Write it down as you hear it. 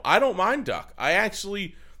I don't mind duck.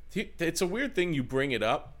 It's a weird thing you bring it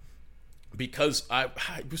up because I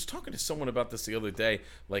was talking to someone about this the other day,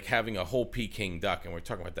 like having a whole Peking duck, and we're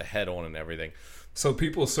talking about the head on and everything. So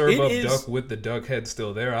people serve up duck with the duck head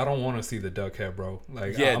still there? I don't want to see the duck head, bro.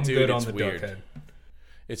 Like, yeah, I'm good on the duck head.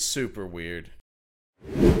 It's super weird.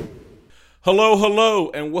 Hello,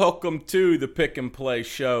 and welcome to the Pick and Play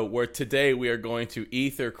Show, where today we are going to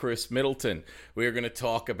ether Kris Middleton. We are going to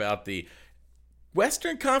talk about the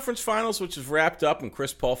Western Conference Finals, which is wrapped up, and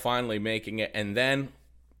Chris Paul finally making it, and then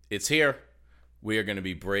it's here. We are going to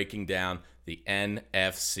be breaking down the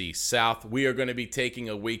NFC South. We are going to be taking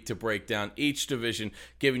a week to break down each division,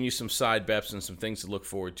 giving you some side bets and some things to look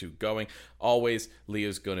forward to going. Always,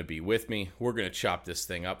 Leah's going to be with me. We're going to chop this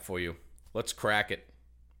thing up for you. Let's crack it.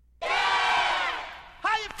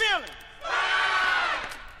 How you feeling?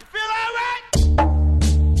 You feel all right?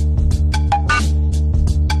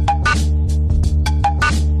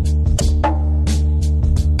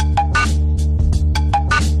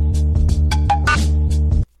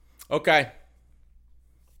 Okay.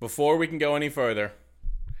 Before we can go any further,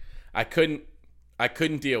 I couldn't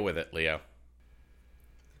deal with it, Leo.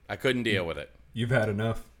 I couldn't deal with it. You've had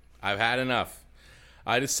enough. I've had enough.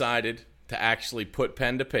 I decided to actually put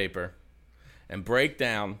pen to paper and break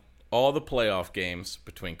down all the playoff games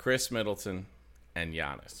between Kris Middleton and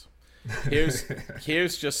Giannis.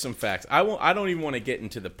 Here's just some facts. I don't even want to get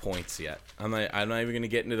into the points yet. I'm not even going to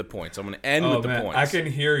get into the points. I'm going to end with the points. I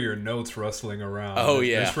can hear your notes rustling around. Oh,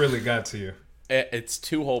 yeah. This really got to you. It's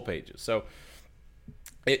 2 whole pages. So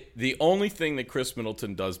the only thing that Kris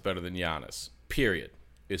Middleton does better than Giannis, period,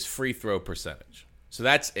 is free throw percentage. So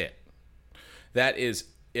that's it. That is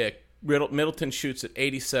it. Middleton shoots at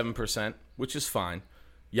 87%, which is fine.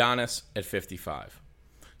 Giannis at 55%.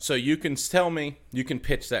 So you can tell me, you can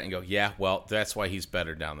pitch that and go, yeah, well, that's why he's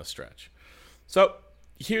better down the stretch. So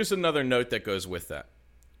here's another note that goes with that.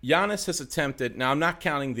 Giannis has attempted, now I'm not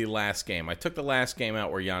counting the last game. I took the last game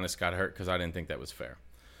out where Giannis got hurt because I didn't think that was fair.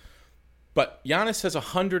 But Giannis has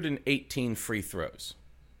 118 free throws.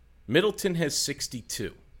 Middleton has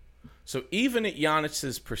 62. So even at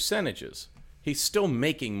Giannis's percentages, he's still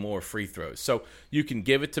making more free throws. So you can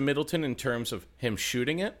give it to Middleton in terms of him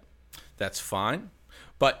shooting it. That's fine.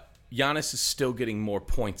 But Giannis is still getting more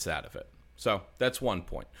points out of it. So that's one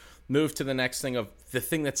point. Move to the next thing of the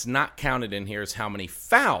thing that's not counted in here is how many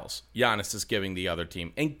fouls Giannis is giving the other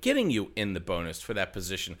team and getting you in the bonus for that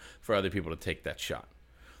position for other people to take that shot.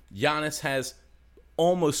 Giannis has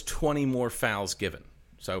almost 20 more fouls given.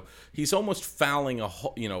 So he's almost fouling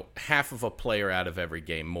half of a player out of every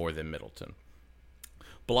game more than Middleton.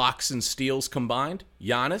 Blocks and steals combined,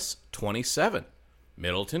 Giannis, 27.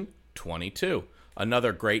 Middleton, 22.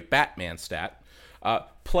 Another great Batman stat.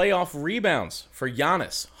 Playoff rebounds for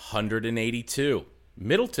Giannis, 182.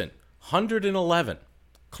 Middleton, 111.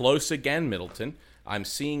 Close again, Middleton. I'm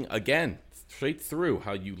seeing, again, straight through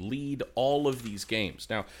how you lead all of these games.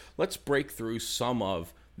 Now, let's break through some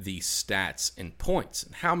of the stats and points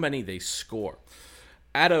and how many they score.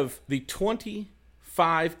 Out of the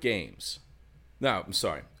 25 games, out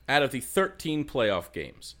of the 13 playoff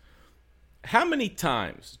games, how many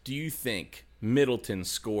times do you think Middleton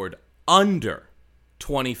scored under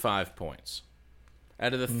 25 points?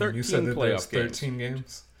 Out of the 13 you said that playoff there's 13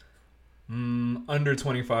 games? Under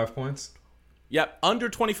 25 points? Yep, under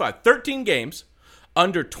 25. 13 games,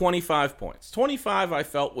 under 25 points. 25, I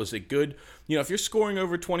felt, was a good, if you're scoring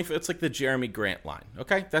over 25, it's like the Jeremy Grant line,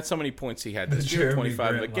 okay? That's how many points he had this year, 25.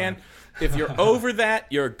 Grant Again, line. If you're over that,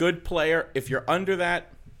 you're a good player. If you're under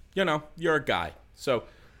that, you're a guy. So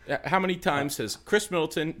how many times has Kris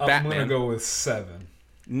Middleton, Batman... I'm going to go with 7.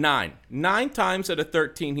 9. 9 times out of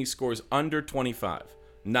 13 he scores under 25.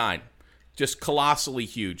 9. Just colossally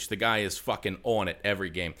huge. The guy is fucking on it every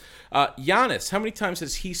game. Giannis, how many times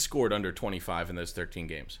has he scored under 25 in those 13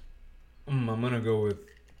 games? I'm going to go with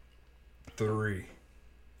 3.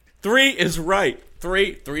 3 is right.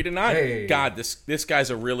 3 to 9. Hey. God, this guy's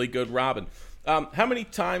a really good Robin. How many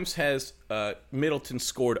times has Middleton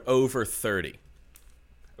scored over 30?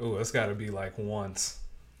 Oh, that's got to be like once.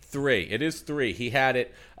 3. It is 3. He had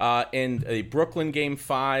it in the Brooklyn Game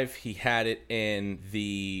 5. He had it in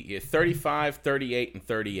the 35, 38, and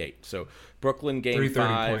 38. So Brooklyn Game 5.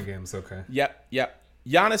 30-point games, okay. Yep.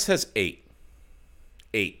 Giannis has 8.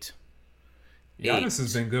 8. Giannis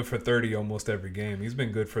has been good for 30 almost every game. He's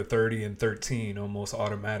been good for 30 and 13, almost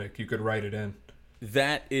automatic. You could write it in.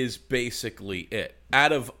 That is basically it.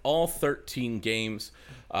 Out of all 13 games,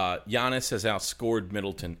 Giannis has outscored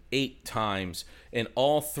Middleton 8 times. In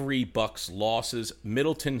all 3 Bucks losses,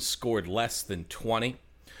 Middleton scored less than 20.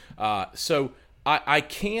 So I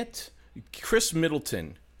can't... Kris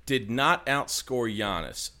Middleton did not outscore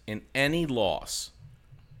Giannis in any loss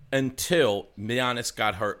until Giannis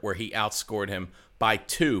got hurt, where he outscored him by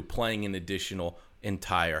 2, playing an additional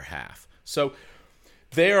entire half. So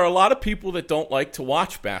there are a lot of people that don't like to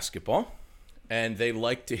watch basketball, and they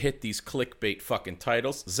like to hit these clickbait fucking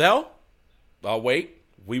titles. Zell, I'll wait.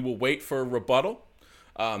 We will wait for a rebuttal.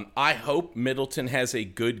 I hope Middleton has a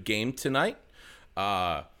good game tonight.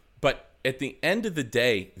 But at the end of the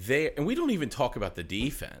day, and we don't even talk about the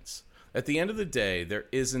defense. At the end of the day, there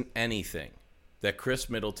isn't anything that Kris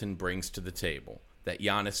Middleton brings to the table that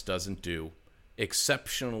Giannis doesn't do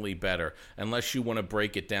exceptionally better, unless you want to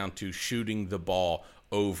break it down to shooting the ball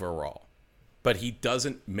overall. But he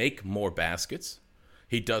doesn't make more baskets.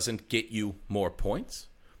 He doesn't get you more points.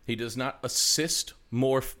 He does not assist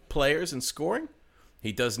more players in scoring.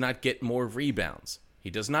 He does not get more rebounds. He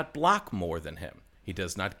does not block more than him. He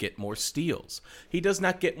does not get more steals. He does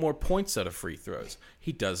not get more points out of free throws.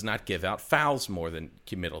 He does not give out fouls more than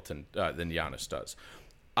Middleton, than Giannis does.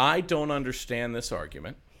 I don't understand this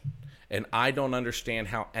argument, and I don't understand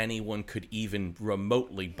how anyone could even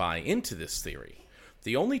remotely buy into this theory.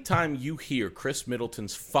 The only time you hear Kris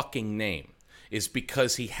Middleton's fucking name is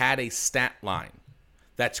because he had a stat line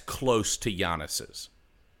that's close to Giannis's.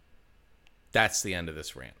 That's the end of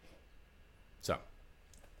this rant. So,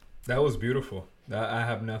 that was beautiful. I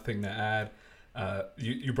have nothing to add.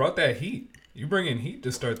 You brought that heat. You bring in heat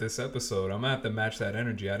to start this episode. I'm going to have to match that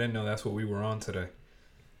energy. I didn't know that's what we were on today.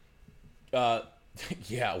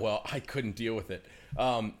 Yeah, well, I couldn't deal with it.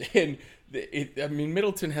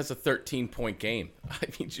 Middleton has a 13-point game. I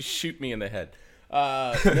mean, just shoot me in the head.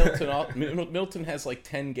 Middleton has like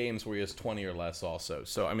 10 games where he has 20 or less also.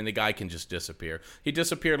 So, I mean, the guy can just disappear. He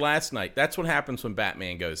disappeared last night. That's what happens when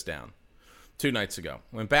Batman goes down. 2 nights ago.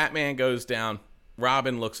 When Batman goes down,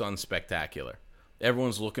 Robin looks unspectacular.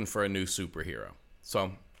 Everyone's looking for a new superhero.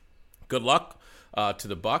 So, good luck to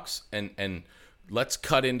the Bucks, and let's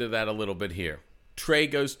cut into that a little bit here. Trey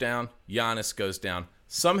goes down. Giannis goes down.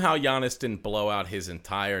 Somehow Giannis didn't blow out his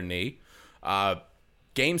entire knee.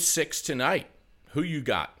 Game 6 tonight. Who you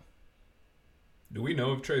got? Do we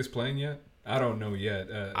know if Trey's playing yet? I don't know yet.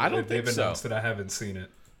 I don't think so. They've announced it. I haven't seen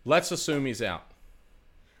it. Let's assume he's out.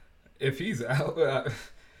 If he's out,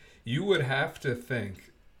 you would have to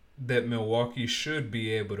think that Milwaukee should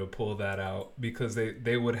be able to pull that out because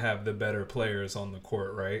they would have the better players on the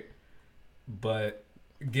court, right? But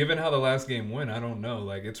given how the last game went, I don't know.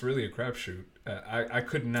 Like, it's really a crapshoot. I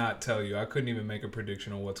could not tell you. I couldn't even make a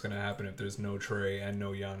prediction on what's going to happen if there's no Trey and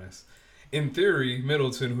no Giannis. In theory,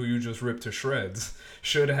 Middleton, who you just ripped to shreds,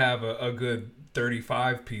 should have a good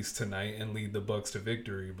 35-piece tonight and lead the Bucks to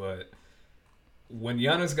victory. But when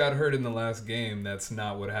Giannis got hurt in the last game, that's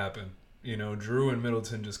not what happened. You know, Drew and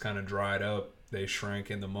Middleton just kind of dried up. They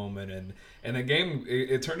shrank in the moment. And the game,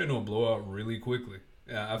 it turned into a blowout really quickly.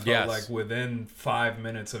 I felt like within 5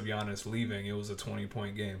 minutes of Giannis leaving, it was a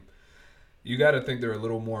 20-point game. You got to think they're a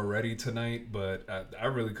little more ready tonight, but I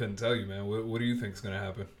really couldn't tell you, man. What do you think is going to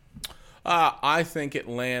happen? I think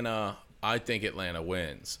Atlanta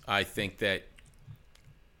wins. I think that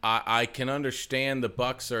I can understand the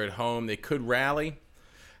Bucks are at home. They could rally.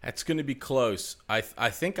 That's going to be close. I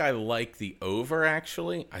think I like the over,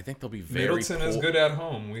 actually. I think they'll be very Middleton is good at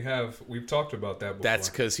home. We've talked about that before. That's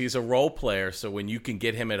because he's a role player, so when you can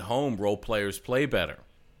get him at home, role players play better.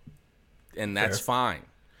 And that's fine.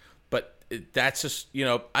 But that's just,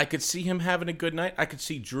 I could see him having a good night. I could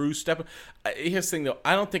see Drew stepping. Here's the thing, though.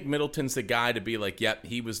 I don't think Middleton's the guy to be like, yep,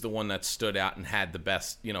 he was the one that stood out and had the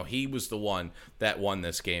best. He was the one that won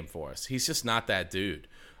this game for us. He's just not that dude.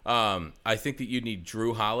 I think that you need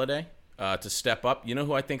Drew Holiday to step up. You know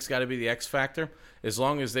who I think's got to be the X factor? As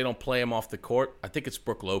long as they don't play him off the court, I think it's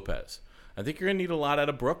Brook Lopez. I think you're going to need a lot out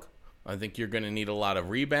of Brook. I think you're going to need a lot of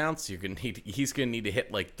rebounds. He's going to need to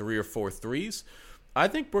hit like 3 or 4 threes. I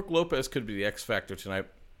think Brook Lopez could be the X factor tonight.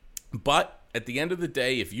 But at the end of the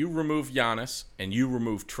day, if you remove Giannis and you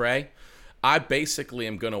remove Trey, I basically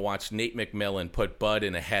am going to watch Nate McMillan put Bud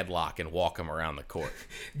in a headlock and walk him around the court.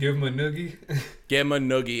 Give him a noogie. Give him a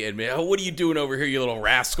noogie and, what are you doing over here, you little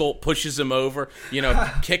rascal? Pushes him over,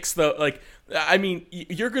 kicks the,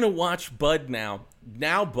 you're going to watch Bud now.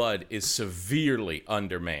 Now Bud is severely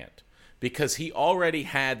undermanned because he already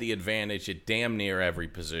had the advantage at damn near every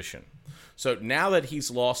position. So now that he's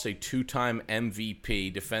lost a 2-time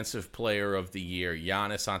MVP, Defensive Player of the Year,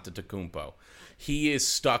 Giannis Antetokounmpo, he is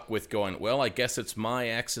stuck with going, well, I guess it's my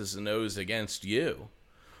X's and O's against you.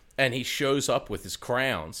 And he shows up with his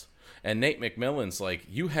crowns. And Nate McMillan's like,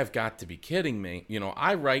 you have got to be kidding me.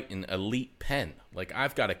 I write in elite pen. Like,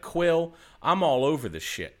 I've got a quill. I'm all over this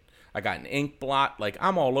shit. I got an ink blot. Like,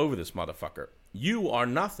 I'm all over this motherfucker. you are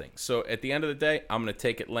nothing. So at the end of the day, I'm going to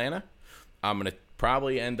take Atlanta. I'm going to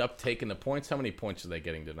probably end up taking the points. How many points are they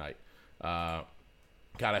getting tonight?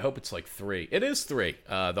 God, I hope it's like 3. It is 3.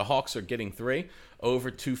 The Hawks are getting 3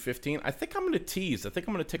 over 215. I think I'm going to tease. I think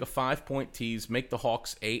I'm going to take a 5-point tease, make the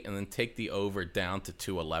Hawks 8, and then take the over down to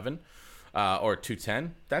 211 or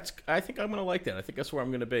 210. I think I'm going to like that. I think that's where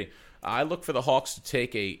I'm going to be. I look for the Hawks to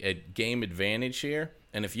take a game advantage here,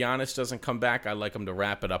 and if Giannis doesn't come back, I like them to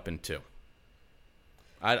wrap it up in 2.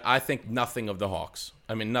 I think nothing of the Hawks.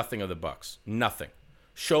 I mean, nothing of the Bucks. Nothing.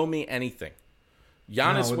 Show me anything.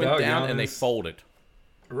 Giannis went down and they folded.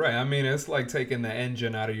 Right. I mean, it's like taking the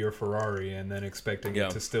engine out of your Ferrari and then expecting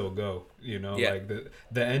it to still go. You know, like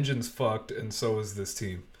the engine's fucked, and so is this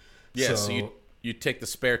team. Yeah. So you take the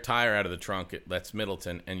spare tire out of the trunk. That's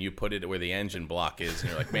Middleton, and you put it where the engine block is,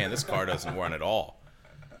 and you're like, man, this car doesn't run at all.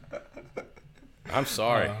 I'm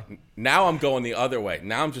sorry. Now I'm going the other way.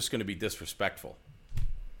 Now I'm just going to be disrespectful.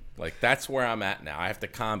 Like, that's where I'm at now. I have to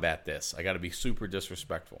combat this. I got to be super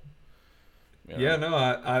disrespectful. You know? Yeah,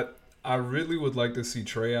 no, I really would like to see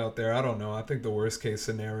Trae out there. I don't know. I think the worst case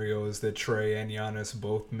scenario is that Trae and Giannis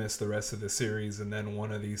both miss the rest of the series, and then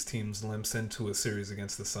one of these teams limps into a series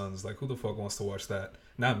against the Suns. Like, who the fuck wants to watch that?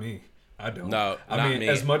 Not me. I don't. No, I mean, me.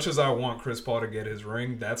 As much as I want Chris Paul to get his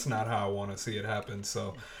ring, that's not how I want to see it happen.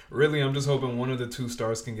 So, really, I'm just hoping one of the 2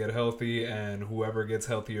 stars can get healthy, and whoever gets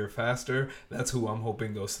healthier faster, that's who I'm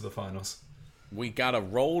hoping goes to the finals. We got a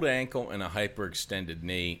rolled ankle and a hyperextended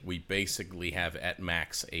knee. We basically have at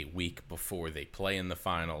max a week before they play in the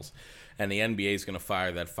finals, and the NBA is going to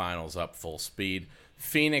fire that finals up full speed.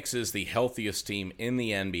 Phoenix is the healthiest team in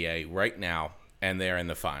the NBA right now, and they're in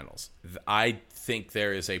the finals. I think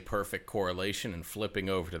there is a perfect correlation, and flipping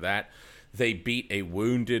over to that, they beat a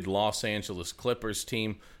wounded Los Angeles Clippers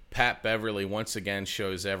team. Pat Beverly once again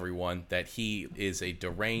shows everyone that he is a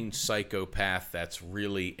deranged psychopath that's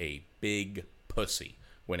really a big pussy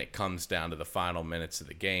when it comes down to the final minutes of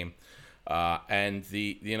the game. And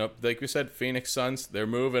like we said, Phoenix Suns, they're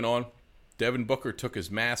moving on. Devin Booker took his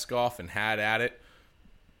mask off and had at it.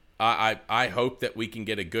 I hope that we can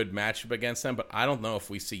get a good matchup against them, but I don't know if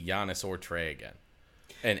we see Giannis or Trae again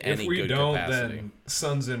in any good capacity. If we don't, then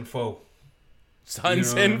Suns in 4.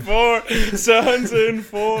 Suns in 4. Suns in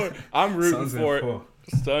 4. I'm rooting for it.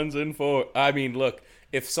 Suns in 4. I mean, look,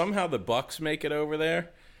 if somehow the Bucks make it over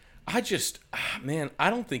there, I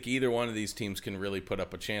don't think either one of these teams can really put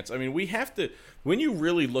up a chance. I mean, we have to, when you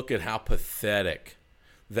really look at how pathetic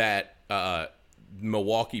that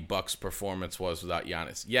Milwaukee Bucks performance was without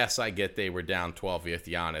Giannis. Yes, I get they were down 12 with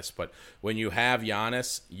Giannis, but when you have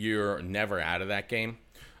Giannis, you're never out of that game.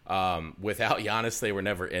 Without Giannis, they were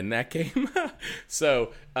never in that game.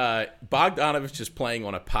 So Bogdanovich is playing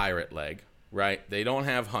on a pirate leg, right? They don't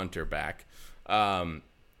have Hunter back.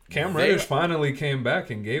 Cam Reddish finally came back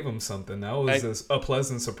and gave him something. That was a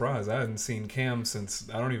pleasant surprise. I hadn't seen Cam since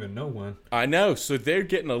I don't even know when. I know. So they're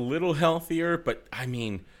getting a little healthier, but I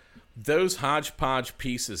mean, those hodgepodge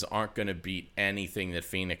pieces aren't going to beat anything that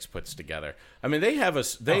Phoenix puts together. I mean, they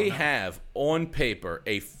have on paper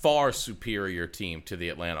a far superior team to the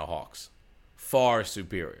Atlanta Hawks. Far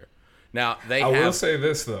superior. Now I will say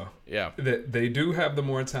this though. Yeah. They do have the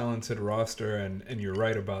more talented roster, and you're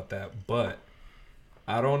right about that, but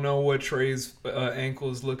I don't know what Trae's ankle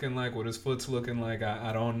is looking like, what his foot's looking like.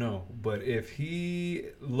 I don't know. But if he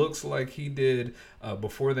looks like he did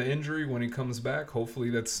before the injury when he comes back, hopefully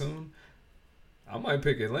that's soon, I might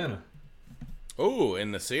pick Atlanta. Oh,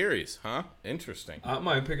 in the series, huh? Interesting. I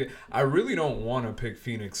might pick it. I really don't want to pick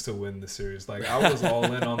Phoenix to win the series. Like, I was all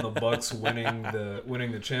in on the Bucks winning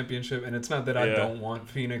the championship, and it's not that I don't want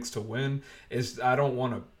Phoenix to win. It's I don't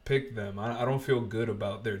want to pick them. I don't feel good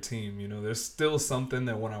about their team. You know, there's still something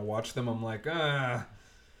that when I watch them, I'm like,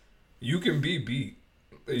 you can be beat.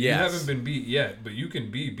 Yes. You haven't been beat yet, but you can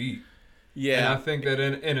be beat. Yeah, and I think that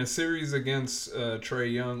in a series against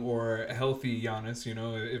Trae Young or healthy Giannis, you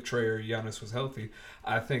know, if Trae or Giannis was healthy,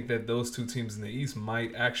 I think that those two teams in the East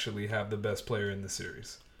might actually have the best player in the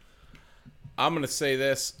series. I'm going to say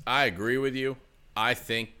this. I agree with you. I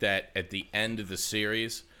think that at the end of the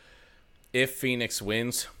series, if Phoenix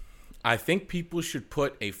wins, I think people should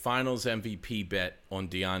put a Finals MVP bet on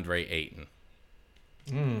DeAndre Ayton.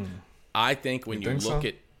 I think when you look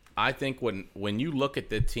at I think when you look at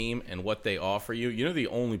the team and what they offer you, you know the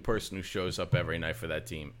only person who shows up every night for that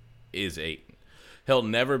team is Ayton. He'll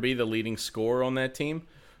never be the leading scorer on that team,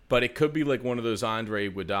 but it could be like one of those Andre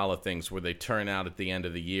Iguodala things where they turn out at the end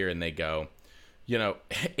of the year and they go, you know,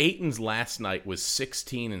 Ayton's last night was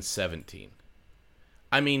 16 and 17.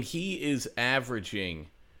 I mean, he is averaging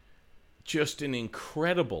just an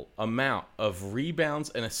incredible amount of rebounds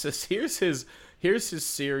and assists. Here's his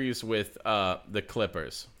series with the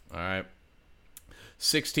Clippers. All right.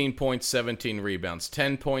 16 points, 17 rebounds,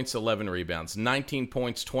 10 points, 11 rebounds, 19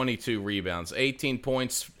 points, 22 rebounds, 18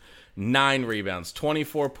 points, 9 rebounds,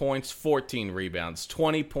 24 points, 14 rebounds,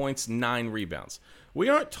 20 points, 9 rebounds. We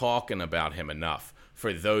aren't talking about him enough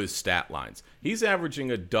for those stat lines. He's averaging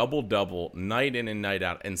a double-double night in and night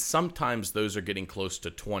out, and sometimes those are getting close to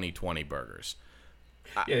 20-20 burgers.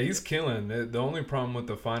 Yeah, he's killing. The only problem with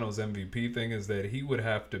the Finals MVP thing is that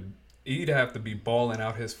he'd have to be balling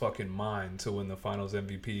out his fucking mind to win the Finals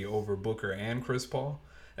MVP over Booker and Chris Paul.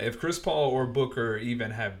 If Chris Paul or Booker even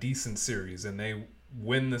have decent series and they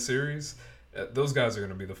win the series, those guys are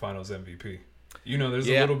going to be the Finals MVP. You know, there's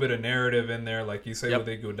a little bit of narrative in there, like you say with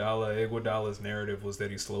Iguodala. Iguodala's narrative was that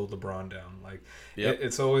he slowed LeBron down. Like,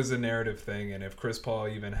 it's always a narrative thing. And if Chris Paul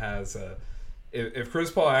even has if Chris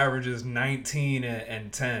Paul averages 19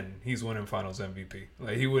 and 10, he's winning Finals MVP.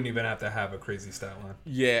 Like, he wouldn't even have to have a crazy stat line.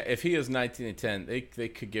 Yeah, if he is 19 and 10, they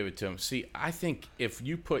could give it to him. See, I think if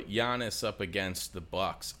you put Giannis up against the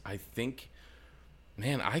Bucks, I think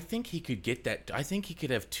he could get that. I think he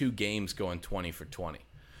could have 2 games going 20 for 20.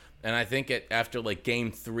 And I think after like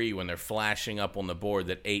game 3, when they're flashing up on the board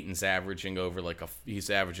that Ayton's averaging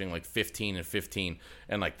he's averaging like 15 and 15,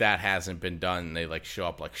 and like that hasn't been done. And they like show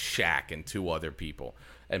up like Shaq and 2 other people,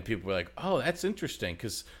 and people were like, "Oh, that's interesting,"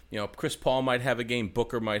 because Chris Paul might have a game,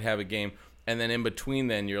 Booker might have a game, and then in between,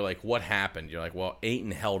 then you're like, "What happened?" You're like, "Well,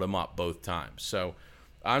 Ayton held him up both times." So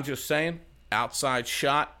I'm just saying, outside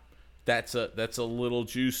shot. That's a little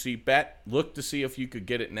juicy bet. Look to see if you could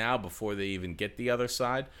get it now before they even get the other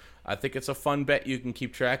side. I think it's a fun bet you can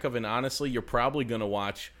keep track of, and honestly, you're probably going to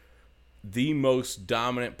watch the most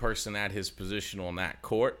dominant person at his position on that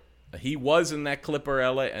court. He was in that Clipper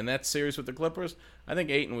LA and that series with the Clippers. I think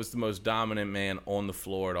Ayton was the most dominant man on the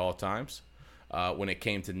floor at all times when it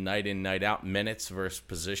came to night in, night out minutes versus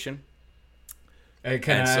position. Hey,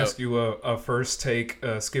 can I ask you a first take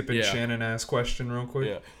Skip and Shannon ass question real quick?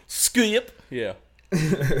 Yeah. Skip. Yeah.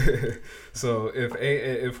 So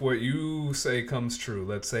if what you say comes true,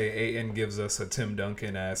 let's say Ayton gives us a Tim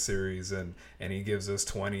Duncan ass series and he gives us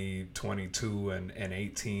 20, 22, and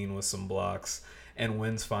 18 with some blocks and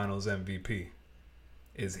wins Finals MVP.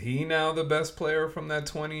 Is he now the best player from that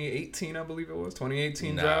 2018, I believe it was,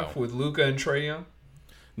 2018 draft with Luka and Trae Young?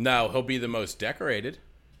 No, he'll be the most decorated.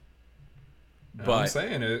 But I'm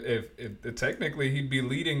saying if technically he'd be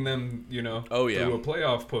leading them, through a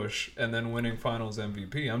playoff push and then winning Finals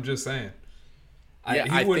MVP. I'm just saying.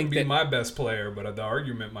 He wouldn't be my best player, but the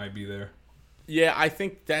argument might be there. Yeah, I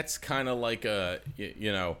think that's kind of like I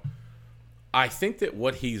think that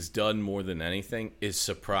what he's done more than anything is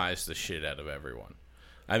surprise the shit out of everyone.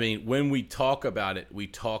 I mean, when we talk about it, we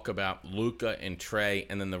talk about Luka and Trae,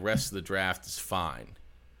 and then the rest of the draft is fine.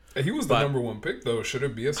 He was the number 1 pick, though. Should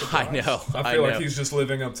it be a surprise? I know. I feel like he's just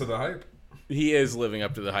living up to the hype. He is living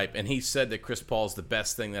up to the hype, and he said that Chris Paul is the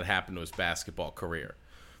best thing that happened to his basketball career,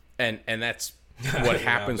 and that's what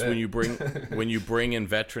happens when you bring in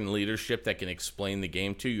veteran leadership that can explain the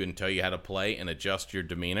game to you and tell you how to play and adjust your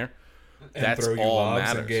demeanor. And that's throw you all lobs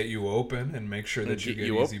matters. And get you open and make sure that you get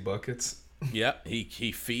easy buckets. Yeah,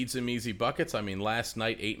 he feeds him easy buckets. I mean, last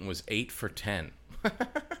night Ayton was 8 for 10.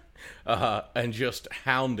 And just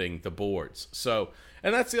hounding the boards. So,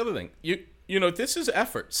 and that's the other thing. This is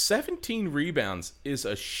effort. 17 rebounds is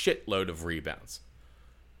a shitload of rebounds.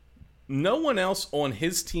 No one else on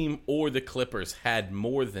his team or the Clippers had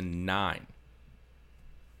more than 9.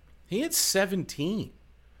 He had 17.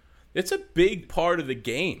 It's a big part of the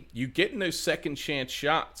game. You getting those second chance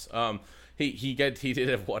shots. He did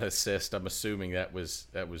have one assist. I'm assuming that was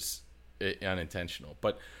unintentional,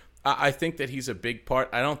 but I think that he's a big part.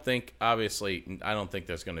 I don't think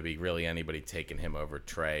there's going to be really anybody taking him over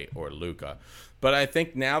Trae or Luka. But I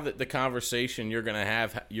think now that the conversation you're going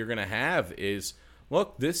to have is,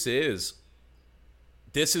 look, this is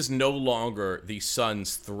no longer the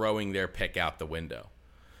Suns throwing their pick out the window.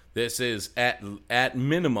 This is at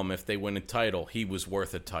minimum, if they win a title, he was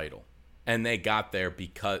worth a title. And they got there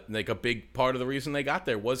because a big part of the reason they got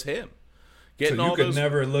there was him. So you could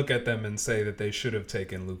never look at them and say that they should have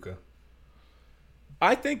taken Luka.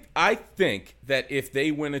 I think that if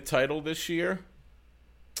they win a title this year,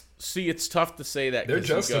 it's tough to say that. They're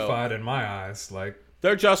justified in my eyes. Like,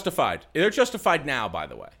 they're justified. They're justified now, by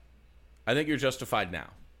the way. I think you're justified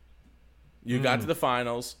now. You got to the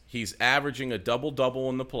finals. He's averaging a double-double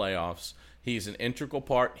in the playoffs. He's an integral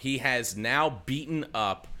part. He has now beaten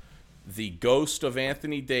up the ghost of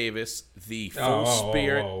Anthony Davis, the full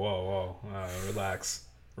spirit. Whoa.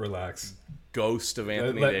 Relax. ghost of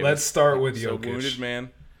Anthony Davis. Let's start with Jokic. So wounded,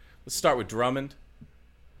 man. Let's start with Drummond.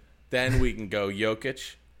 Then we can go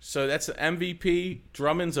Jokic. So that's the MVP.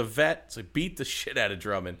 Drummond's a vet, so beat the shit out of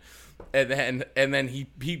Drummond. And then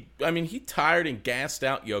he tired and gassed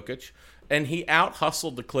out Jokic, and he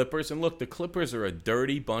out-hustled the Clippers. And look, the Clippers are a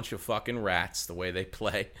dirty bunch of fucking rats the way they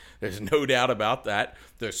play. There's no doubt about that.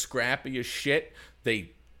 They're scrappy as shit.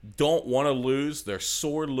 They don't want to lose. They're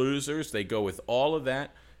sore losers. They go with all of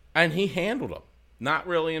that. And he handled them. Not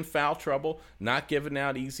really in foul trouble, not giving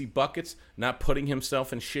out easy buckets, not putting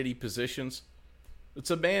himself in shitty positions.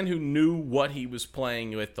 It's a man who knew what he was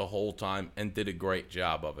playing with the whole time and did a great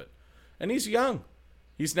job of it. And he's young.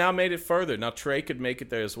 He's now made it further. Now Trey could make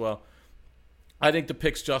it there as well. I think the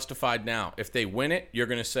pick's justified now. If they win it, you're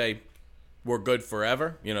going to say, we're good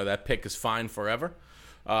forever. You know, that pick is fine forever.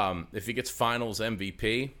 If he gets finals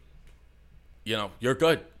MVP, you know, you're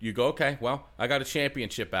good. You go, okay, well, I got a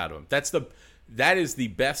championship out of him. That is the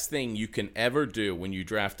best thing you can ever do when you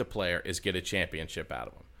draft a player is get a championship out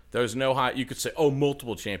of him. There's no high. You could say, oh,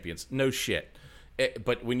 multiple champions. No shit.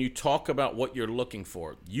 But when you talk about what you're looking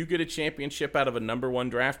for, you get a championship out of a number one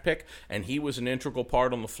draft pick, and he was an integral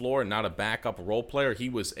part on the floor and not a backup role player. He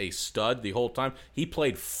was a stud the whole time. He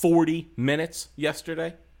played 40 minutes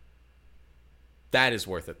yesterday. That is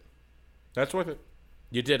worth it. That's worth it.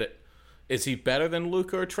 You did it. Is he better than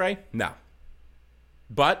Luka or Trey? No.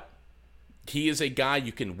 But he is a guy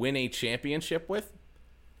you can win a championship with.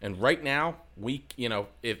 And right now,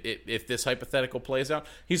 if this hypothetical plays out,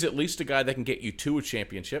 he's at least a guy that can get you to a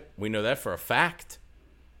championship. We know that for a fact.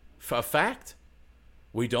 For a fact.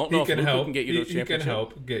 We don't know if Luka can get you to a championship. He can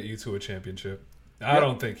help get you to a championship. I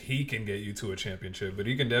don't think he can get you to a championship, but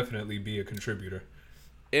he can definitely be a contributor.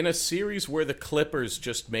 In a series where the Clippers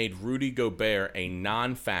just made Rudy Gobert a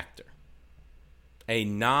non-factor,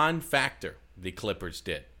 the Clippers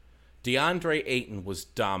did. DeAndre Ayton was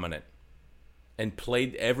dominant and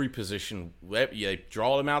played every position. They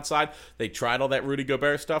draw him outside. They tried all that Rudy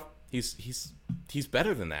Gobert stuff. He's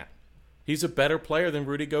better than that. He's a better player than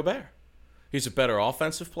Rudy Gobert. He's a better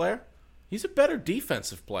offensive player. He's a better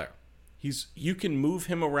defensive player. You can move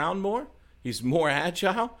him around more. He's more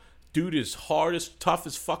agile. Dude is hard as tough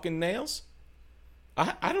as fucking nails.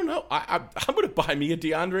 I don't know. I'm going to buy me a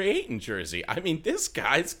DeAndre Ayton jersey. I mean, this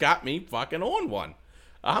guy's got me fucking on one.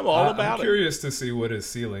 I'm all about it. I'm curious to see what his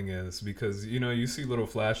ceiling is because, you see little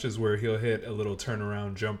flashes where he'll hit a little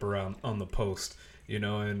turnaround jumper on the post,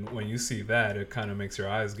 and when you see that, it kind of makes your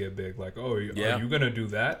eyes get big. Like, oh, are you going to do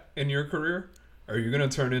that in your career? Are you going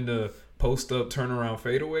to turn into post-up, turnaround,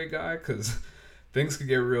 fadeaway guy? Because things could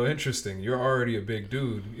get real interesting. You're already a big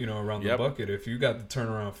dude, around the bucket. If you got the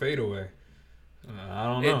turnaround, fadeaway, I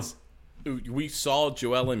don't know. We saw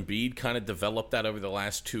Joel Embiid kind of develop that over the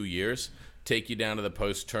last 2 years. Take you down to the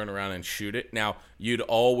post, turn around, and shoot it. Now,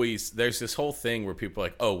 there's this whole thing where people are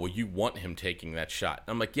like, oh, well, you want him taking that shot.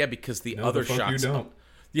 I'm like, yeah, because the other shots. You don't.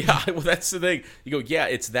 Yeah, well, that's the thing. You go, yeah,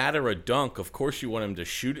 it's that or a dunk. Of course you want him to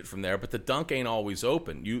shoot it from there, but the dunk ain't always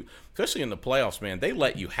open. Especially in the playoffs, man, they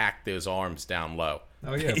let you hack those arms down low.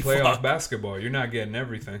 Oh, yeah, playoff basketball. You're not getting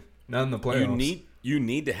everything. Not in the playoffs. You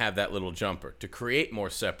need to have that little jumper to create more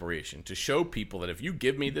separation, to show people that if you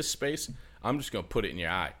give me this space, I'm just going to put it in your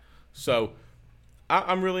eye. So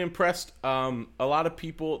I'm really impressed. A lot of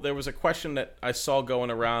people, there was a question that I saw going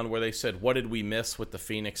around where they said, what did we miss with the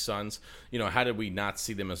Phoenix Suns? How did we not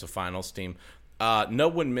see them as a finals team? No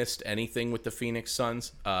one missed anything with the Phoenix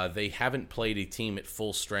Suns. They haven't played a team at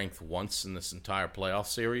full strength once in this entire playoff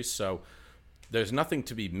series, so there's nothing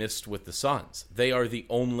to be missed with the Suns. They are the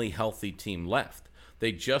only healthy team left.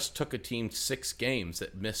 They just took a team 6 games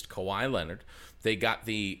that missed Kawhi Leonard. They got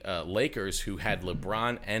the Lakers, who had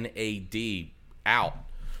LeBron and AD out.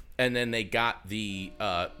 And then they got the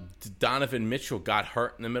Donovan Mitchell got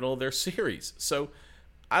hurt in the middle of their series. So,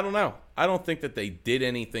 I don't know. I don't think that they did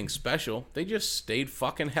anything special. They just stayed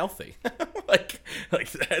fucking healthy. like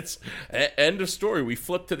that's end of story. We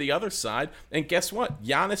flip to the other side, and guess what?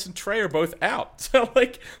 Giannis and Trey are both out. So,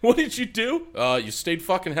 what did you do? You stayed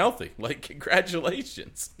fucking healthy.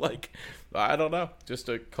 Congratulations. I don't know.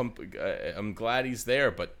 I'm glad he's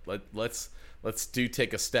there, but let's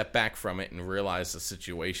take a step back from it and realize the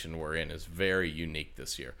situation we're in is very unique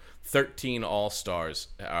this year. 13 All-Stars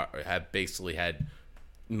have basically had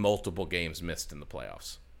multiple games missed in the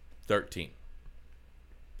playoffs. 13.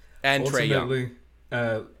 And Trae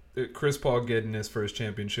Young. Chris Paul getting his first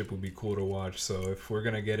championship would be cool to watch. So if we're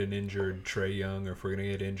going to get an injured Trae Young, or if we're going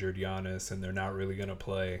to get injured Giannis and they're not really going to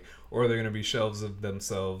play, or they're going to be shelves of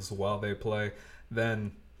themselves while they play,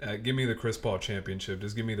 then give me the Chris Paul championship.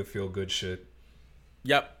 Just give me the feel-good shit.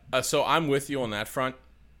 Yep. So I'm with you on that front.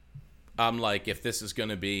 I'm like, if this is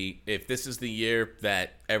the year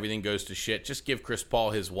that everything goes to shit, just give Chris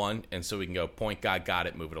Paul his one, and so we can go, point guard, got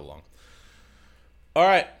it, move it along. All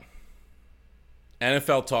right.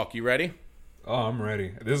 NFL talk, you ready? Oh, I'm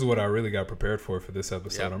ready. This is what I really got prepared for this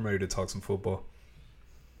episode. Yep. I'm ready to talk some football.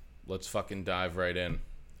 Let's fucking dive right in.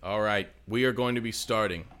 All right. We are going to be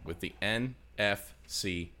starting with the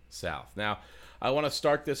NFC South. Now, I want to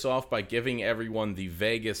start this off by giving everyone the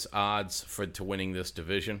Vegas odds to winning this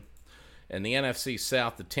division. In the NFC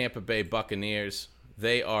South, the Tampa Bay Buccaneers,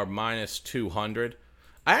 they are minus 200.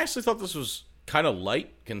 I actually thought this was kind of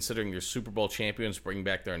light, considering your Super Bowl champions bring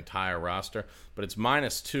back their entire roster. But it's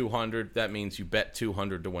minus 200. That means you bet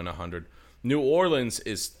 200 to win 100. New Orleans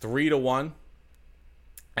is 3-1.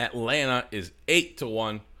 Atlanta is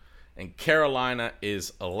 8-1. And Carolina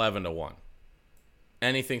is 11-1.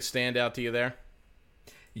 Anything stand out to you there?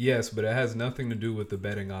 Yes, but it has nothing to do with the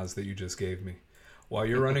betting odds that you just gave me. While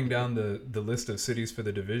you're running down the list of cities for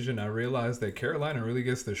the division, I realized that Carolina really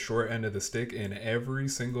gets the short end of the stick in every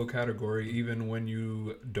single category, even when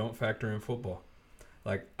you don't factor in football.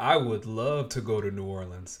 Like, I would love to go to New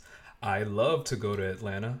Orleans. I love to go to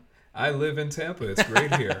Atlanta. I live in Tampa. It's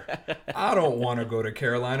great here. I don't want to go to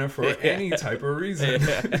Carolina for any type of reason.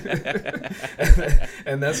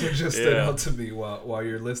 And that's what just stood out to me while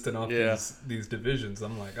you're listing off these divisions.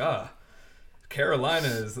 I'm like, Carolina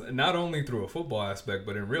is not only through a football aspect,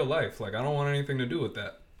 but in real life. Like, I don't want anything to do with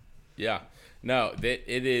that. Yeah. No, it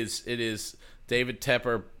is. David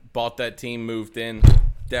Tepper bought that team, moved in.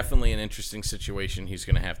 Definitely an interesting situation he's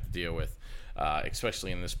going to have to deal with,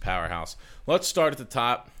 especially in this powerhouse. Let's start at the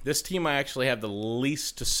top. This team I actually have the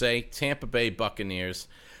least to say, Tampa Bay Buccaneers.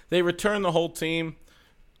 They return the whole team.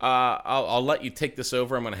 I'll let you take this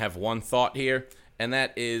over. I'm going to have one thought here. And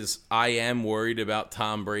that is, I am worried about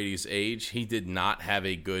Tom Brady's age. He did not have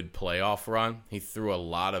a good playoff run. He threw a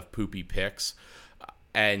lot of poopy picks.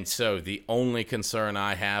 And so the only concern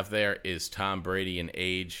I have there is Tom Brady and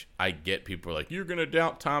age. I get people are like, you're going to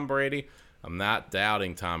doubt Tom Brady? I'm not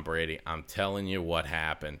doubting Tom Brady. I'm telling you what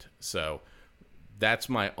happened. So that's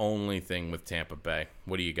my only thing with Tampa Bay.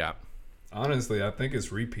 What do you got? Honestly, I think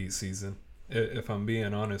it's repeat season. If I'm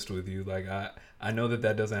being honest with you, like I know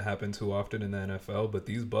that doesn't happen too often in the NFL, but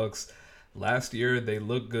these Bucs last year, they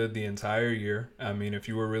looked good the entire year. I mean, if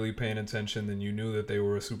you were really paying attention, then you knew that they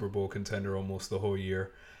were a Super Bowl contender almost the whole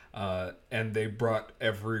year, and they brought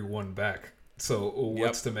everyone back. So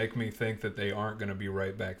what's to make me think that they aren't going to be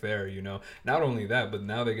right back there? You know, not only that, but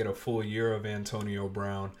now they get a full year of Antonio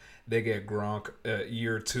Brown. They get Gronk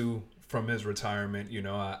year 2 from his retirement. You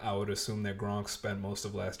know, I would assume that Gronk spent most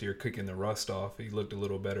of last year kicking the rust off. He looked a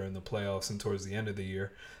little better in the playoffs and towards the end of the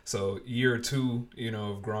year. So year 2, you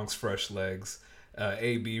know, of Gronk's fresh legs,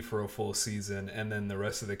 AB for a full season, and then the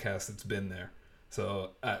rest of the cast that's been there.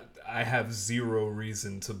 So I have zero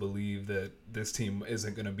reason to believe that this team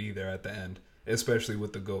isn't going to be there at the end, especially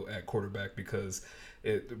with the GOAT at quarterback, because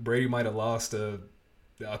Brady might have lost a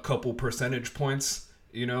couple percentage points,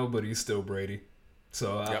 you know, but he's still Brady.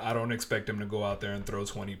 So I don't expect him to go out there and throw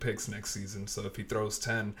 20 picks next season. So if he throws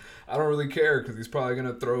 10, I don't really care, because he's probably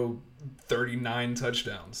going to throw 39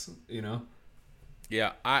 touchdowns, you know?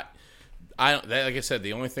 Yeah, I like I said,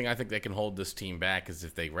 the only thing I think that can hold this team back is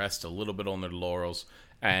if they rest a little bit on their laurels,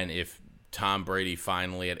 and if Tom Brady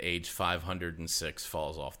finally at age 506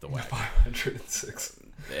 falls off the wagon. 506.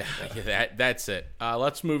 That's it.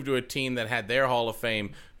 Let's move to a team that had their Hall of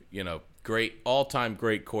Fame, you know, great all-time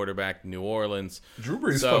great quarterback, New Orleans. Drew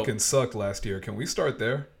Brees fucking sucked last year. Can we start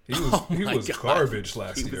there? He was garbage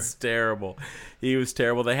last year. He was terrible. He was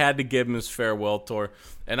terrible. They had to give him his farewell tour.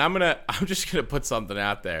 And I'm just gonna put something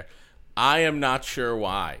out there. I am not sure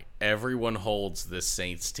why everyone holds this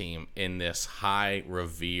Saints team in this high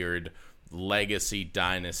revered legacy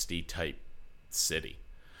dynasty type city.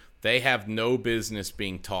 They have no business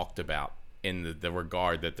being talked about in the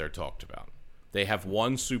regard that they're talked about. They have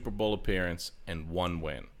one Super Bowl appearance and one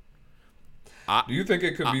win. Do you think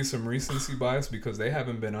it could be some recency bias, because they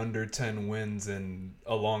haven't been under 10 wins in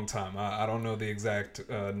a long time? I don't know the exact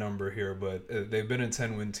number here, but they've been a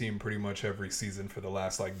 10-win team pretty much every season for the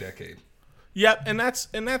last decade. Yep, and that's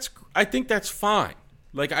I think that's fine.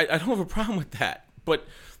 Like I don't have a problem with that, but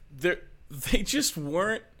they just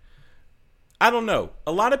weren't. I don't know.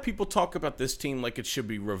 A lot of people talk about this team like it should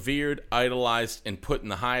be revered, idolized, and put in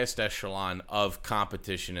the highest echelon of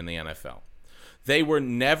competition in the NFL. They were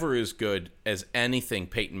never as good as anything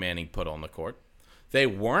Peyton Manning put on the court. They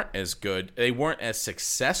weren't as good. They weren't as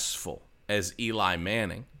successful as Eli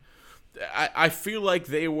Manning. I feel like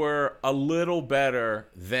they were a little better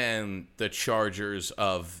than the Chargers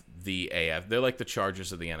of the AF. They're like the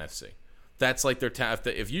Chargers of the NFC. That's like their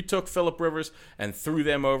if you took Phillip Rivers and threw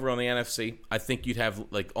them over on the NFC, I think you'd have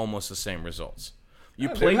like almost the same results. You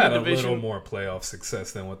played had the division. A little more playoff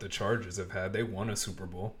success than what the Chargers have had. They won a Super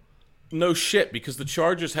Bowl. No shit, because the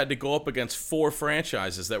Chargers had to go up against 4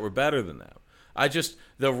 franchises that were better than them.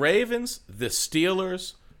 The Ravens, the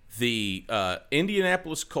Steelers, the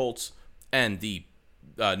Indianapolis Colts, and the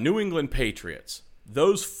New England Patriots,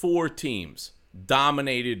 those 4 teams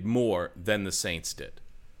dominated more than the Saints did.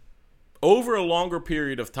 Over a longer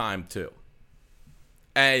period of time, too.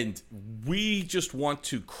 And we just want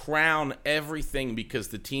to crown everything because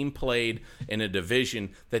the team played in a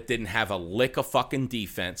division that didn't have a lick of fucking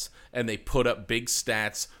defense, and they put up big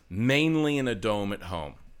stats, mainly in a dome at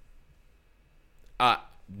home.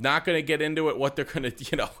 Not going to get into it, what they're going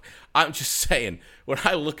to, I'm just saying, when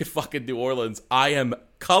I look at fucking New Orleans, I am,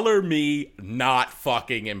 color me, not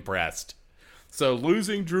fucking impressed. So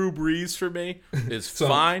losing Drew Brees for me is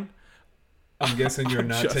fine. I'm guessing you're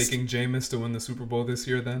not taking Jameis to win the Super Bowl this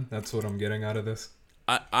year, then? That's what I'm getting out of this?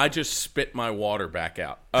 I just spit my water back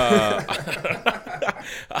out.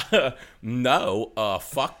 No,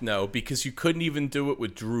 fuck no, because you couldn't even do it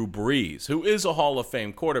with Drew Brees, who is a Hall of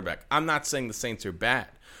Fame quarterback. I'm not saying the Saints are bad.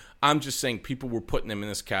 I'm just saying people were putting them in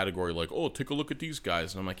this category like, oh, take a look at these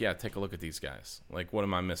guys. And I'm like, yeah, take a look at these guys. Like, what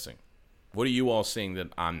am I missing? What are you all seeing that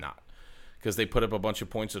I'm not? Because they put up a bunch of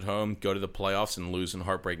points at home, go to the playoffs, and lose in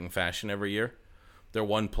heartbreaking fashion every year. Their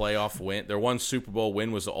one playoff win, their one Super Bowl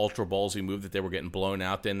win was the ultra ballsy move that they were getting blown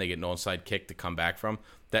out. Then they get an onside kick to come back from.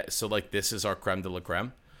 This is our creme de la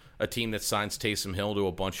creme. A team that signs Taysom Hill to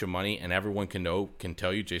a bunch of money, and everyone can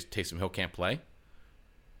tell you Taysom Hill can't play.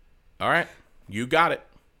 All right, you got it.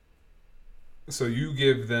 So you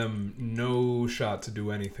give them no shot to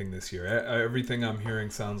do anything this year. Everything I'm hearing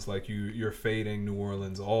sounds like you're fading New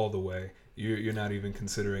Orleans all the way. You're not even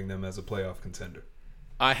considering them as a playoff contender.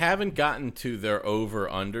 I haven't gotten to their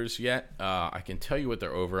over-unders yet. I can tell you what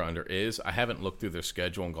their over-under is. I haven't looked through their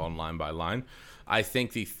schedule and gone line by line. I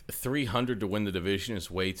think the 300 to win the division is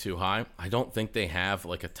way too high. I don't think they have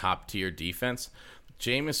like a top-tier defense.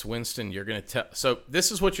 Jameis Winston, you're going to tell... So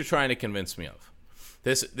this is what you're trying to convince me of.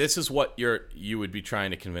 This is what you would be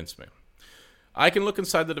trying to convince me. I can look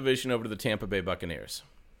inside the division over to the Tampa Bay Buccaneers.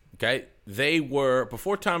 Okay? They were...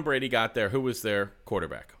 Before Tom Brady got there, who was their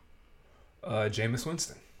quarterback? Jameis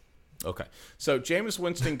Winston. Okay. So Jameis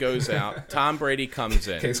Winston goes out. Tom Brady comes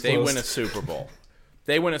in. They win a Super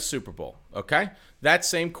Bowl. Okay? That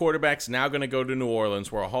same quarterback's now going to go to New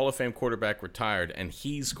Orleans where a Hall of Fame quarterback retired, and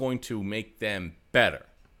he's going to make them better.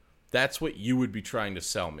 That's what you would be trying to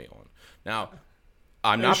sell me on. Now,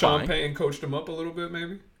 I'm not Sean buying. Payton coached him up a little bit,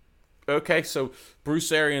 maybe? Okay, so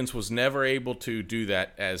Bruce Arians was never able to do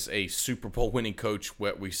that as a Super Bowl winning coach.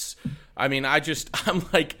 I'm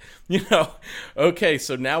like, okay,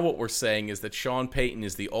 so now what we're saying is that Sean Payton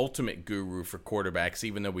is the ultimate guru for quarterbacks,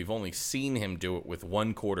 even though we've only seen him do it with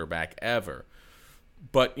one quarterback ever.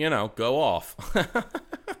 But, go off.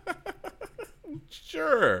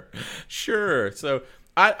 Sure. So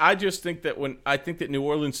I just think that New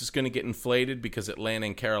Orleans is going to get inflated because Atlanta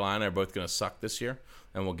and Carolina are both going to suck this year.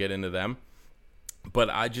 And we'll get into them. But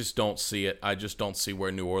I just don't see it. I just don't see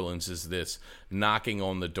where New Orleans is this knocking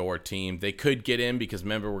on the door team. They could get in because,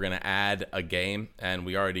 remember, we're going to add a game, and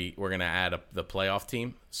we're going to add the playoff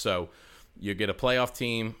team. So you get a playoff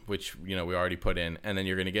team, which we already put in, and then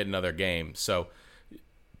you're going to get another game. So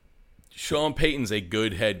Sean Payton's a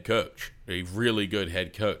good head coach, a really good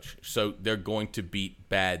head coach. So they're going to beat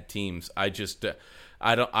bad teams. I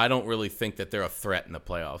don't really think that they're a threat in the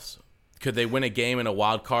playoffs. Could they win a game in a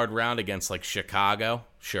wild card round against like Chicago?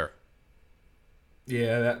 Sure.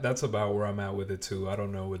 Yeah, that's about where I'm at with it too. I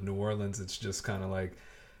don't know. With New Orleans, it's just kind of like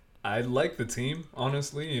I like the team,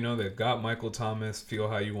 honestly. They've got Michael Thomas. Feel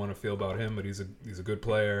how you want to feel about him, but he's a good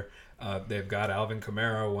player. They've got Alvin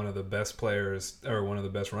Kamara, one of the best players, or one of the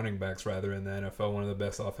best running backs rather in the NFL, one of the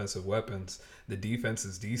best offensive weapons. The defense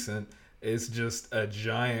is decent. It's just a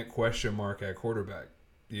giant question mark at quarterback.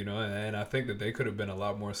 And I think that they could have been a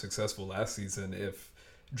lot more successful last season if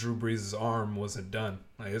Drew Brees' arm wasn't done.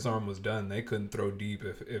 Like, his arm was done. They couldn't throw deep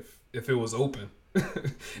if it was open.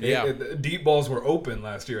 Yeah. Deep balls were open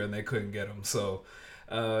last year and they couldn't get them. So,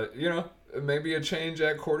 maybe a change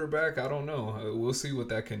at quarterback. I don't know. We'll see what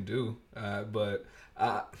that can do. But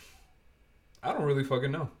I don't really fucking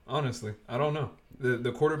know. Honestly, I don't know.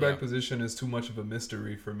 The quarterback position is too much of a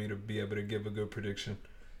mystery for me to be able to give a good prediction.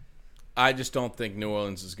 I just don't think New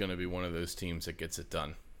Orleans is going to be one of those teams that gets it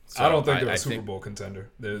done. So I don't think they're a Super Bowl contender.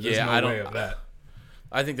 There's no way of that.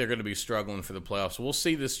 I think they're going to be struggling for the playoffs. We'll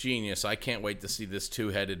see this genius. I can't wait to see this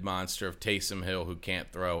two-headed monster of Taysom Hill, who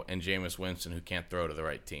can't throw, and Jameis Winston, who can't throw to the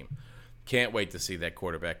right team. Can't wait to see that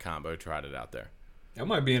quarterback combo trotted out there. That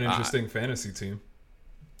might be an interesting fantasy team.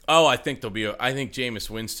 Oh, I think I think Jameis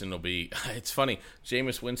Winston will be. It's funny,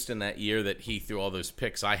 Jameis Winston that year that he threw all those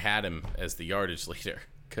picks, I had him as the yardage leader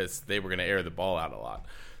because they were going to air the ball out a lot.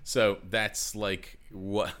 So that's like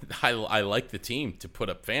what I like the team to put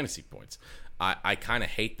up fantasy points. I kind of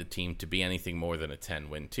hate the team to be anything more than a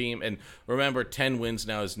 10-win team. And remember, 10 wins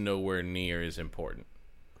now is nowhere near as important.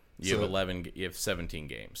 You have 17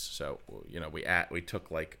 games. So, we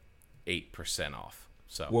took like 8% off.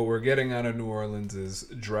 So what we're getting out of New Orleans is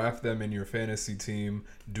draft them in your fantasy team.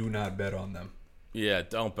 Do not bet on them. Yeah,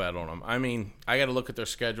 don't bet on them. I mean, I got to look at their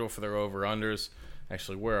schedule for their over-unders.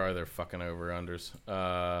 Actually, where are their fucking over-unders?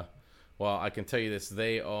 Well, I can tell you this.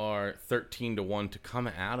 They are 13-1 to come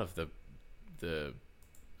out of the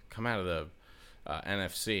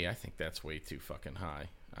NFC. I think that's way too fucking high.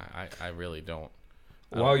 I really don't.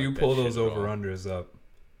 While you pull those over-unders up,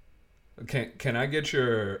 can I get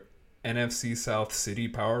your NFC South city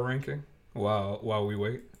power ranking while we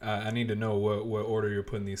wait? I need to know what order you're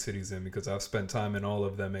putting these cities in because I've spent time in all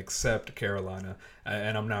of them except Carolina,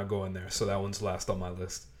 and I'm not going there, so that one's last on my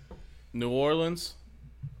list. New Orleans,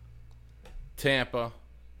 Tampa.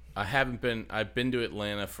 I've been to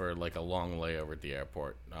Atlanta for like a long layover at the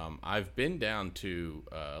airport. I've been down to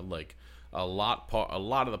like a lot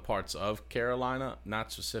of the parts of Carolina,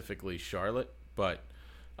 not specifically Charlotte, but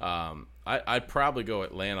I'd probably go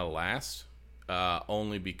Atlanta last,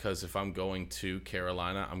 only because if I'm going to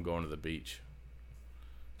Carolina, I'm going to the beach.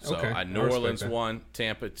 So okay. New Orleans 1,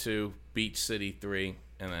 Tampa 2, Beach City 3,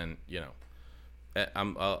 and then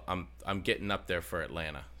I'm getting up there for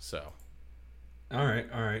Atlanta. So. All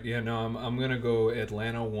right. Yeah, no, I'm gonna go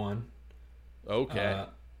Atlanta 1. Okay.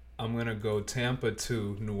 I'm gonna go Tampa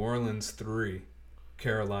 2, New Orleans 3,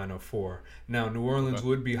 Carolina 4. Now, New Orleans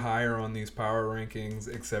would be higher on these power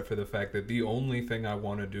rankings, except for the fact that the only thing I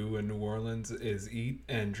want to do in New Orleans is eat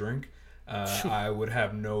and drink. I would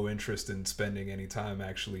have no interest in spending any time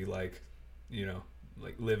actually, like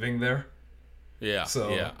living there. Yeah.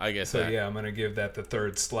 I guess. So yeah, I'm gonna give that the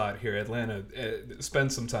third slot here. Atlanta,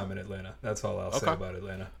 spend some time in Atlanta. That's all I'll say about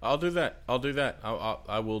Atlanta. I'll do that. I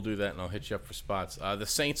will do that, and I'll hit you up for spots. The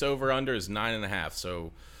Saints over under is 9.5.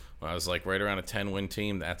 So I was like right around a 10-win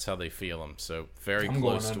team. That's how they feel them. So very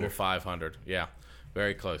close to a 500. Yeah,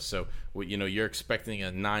 very close. So you're expecting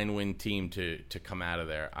a 9-win team to come out of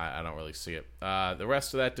there. I don't really see it. The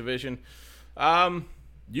rest of that division,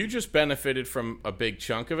 you just benefited from a big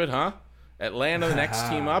chunk of it, huh? Atlanta, the next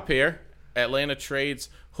team up here. Atlanta trades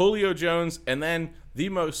Julio Jones, and then the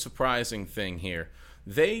most surprising thing here,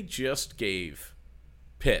 they just gave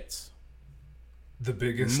Pitts the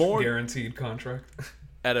biggest guaranteed contract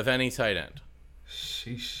out of any tight end.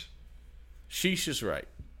 Sheesh. Sheesh is right.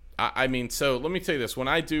 I mean, so let me tell you this. When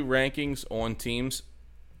I do rankings on teams,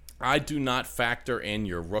 I do not factor in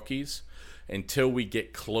your rookies until we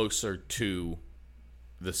get closer to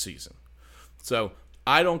the season. So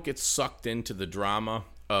I don't get sucked into the drama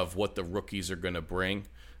of what the rookies are going to bring.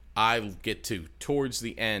 I get to towards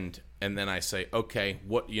the end, and then I say, okay,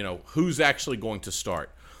 who's actually going to start?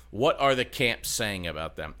 What are the camps saying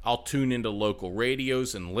about them? I'll tune into local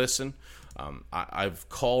radios and listen. I've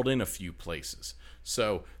called in a few places.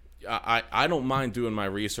 So I don't mind doing my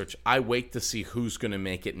research. I wait to see who's going to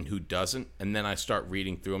make it and who doesn't, and then I start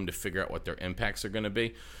reading through them to figure out what their impacts are going to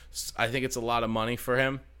be. I think it's a lot of money for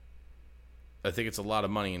him. I think it's a lot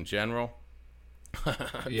of money in general.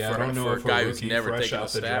 Yeah, I don't know if a guy who's never taken a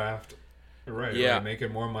draft. Right, yeah. Right,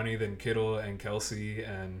 making more money than Kittle and Kelsey,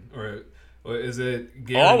 or is it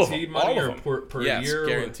guaranteed money or per year? Yes,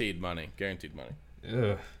 guaranteed money. Guaranteed money.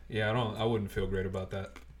 Yeah, I wouldn't feel great about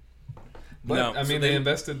that. But no, I mean, they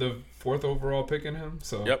invested the 4th overall pick in him,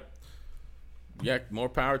 so yep. Yeah, more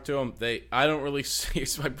power to them. I don't really see.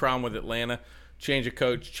 It's my problem with Atlanta. Change of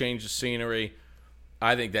coach, change of scenery.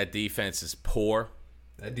 I think that defense is poor.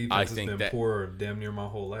 That defense has been poor damn near my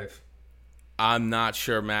whole life. I'm not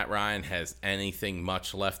sure Matt Ryan has anything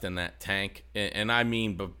much left in that tank. And I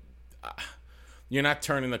mean, but you're not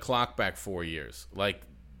turning the clock back 4 years. Like,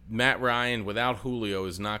 Matt Ryan, without Julio,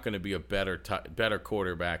 is not going to be a better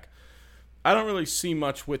quarterback. I don't really see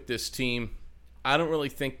much with this team. I don't really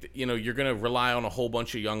think that, you're going to rely on a whole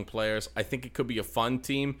bunch of young players. I think it could be a fun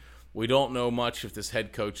team. We don't know much if this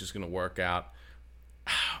head coach is going to work out.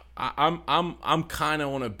 I'm kind of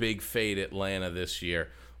on a big fade Atlanta this year.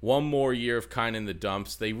 One more year of kind of in the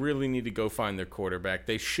dumps. They really need to go find their quarterback.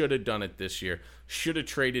 They should have done it this year. Should have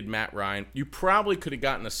traded Matt Ryan. You probably could have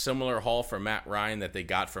gotten a similar haul for Matt Ryan that they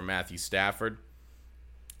got for Matthew Stafford.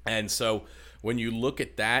 And so when you look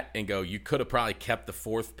at that and go, you could have probably kept the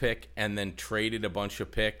 4th pick and then traded a bunch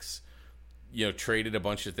of picks traded a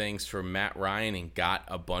bunch of things for Matt Ryan and got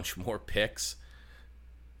a bunch more picks.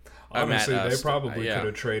 Honestly, they probably could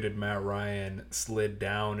have traded Matt Ryan, slid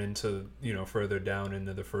down into, further down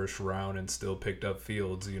into the first round and still picked up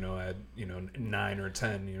Fields, at, 9 or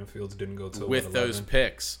 10. Fields didn't go to with those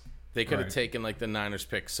picks. They could have taken like the Niners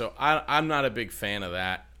picks. So I'm not a big fan of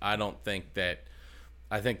that. I think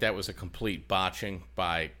that was a complete botching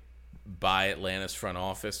by Atlanta's front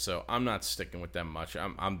office. So I'm not sticking with them much.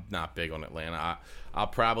 I'm not big on Atlanta. I'll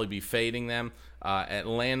probably be fading them.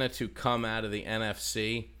 Atlanta to come out of the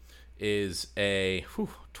NFC is a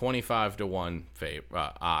 25-1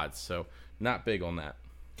 odds. So not big on that.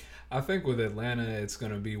 I think with Atlanta, it's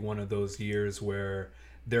going to be one of those years where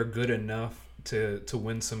they're good enough to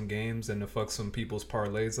win some games and to fuck some people's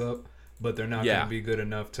parlays up, but they're not going to be good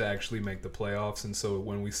enough to actually make the playoffs. And so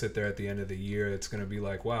when we sit there at the end of the year, it's going to be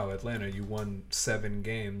like, wow, Atlanta, you won 7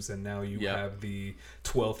 games and now you have the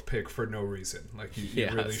 12th pick for no reason. Like you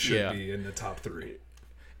really should be in the top 3.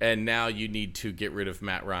 And now you need to get rid of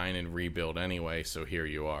Matt Ryan and rebuild anyway, so here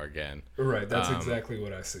you are again. Right, that's exactly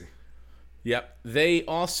what I see. Yep. They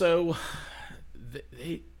also...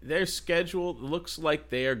 their schedule looks like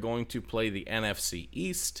they are going to play the NFC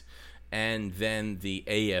East and then the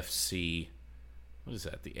AFC... What is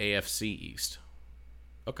that? The AFC East.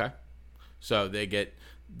 Okay. So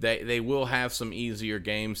they will have some easier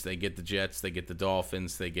games. They get the Jets, they get the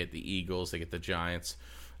Dolphins, they get the Eagles, they get the Giants...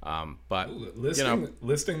 but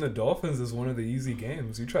listing the Dolphins is one of the easy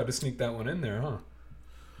games. You tried to sneak that one in there,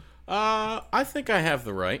 huh? I think I have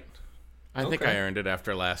the right. I think I earned it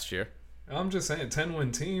after last year. I'm just saying,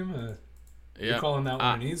 10-win team. You're calling that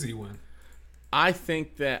one an easy win. I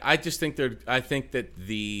think that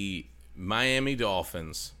the Miami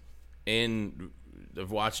Dolphins, I've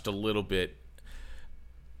watched a little bit.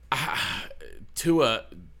 Tua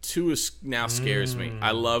now scares me. I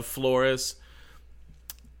love Flores.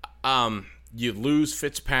 You lose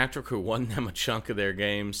Fitzpatrick, who won them a chunk of their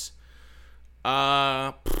games.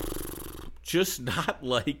 Just not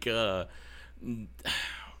like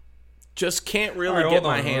just can't really get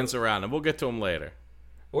my hands around him. We'll get to him later.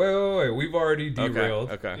 Wait. We've already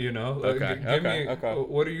derailed. Okay. Give me.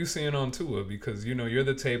 What are you seeing on Tua? Because you're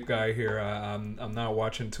the tape guy here. I'm not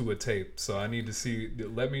watching Tua tape, so I need to see.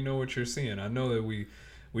 Let me know what you're seeing. I know that we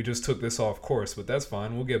just took this off course, but that's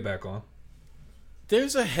fine. We'll get back on.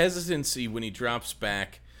 There's a hesitancy when he drops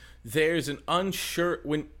back. There's an unsure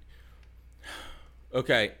when.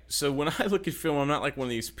 Okay, so when I look at film, I'm not like one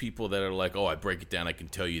of these people that are like, oh, I break it down, I can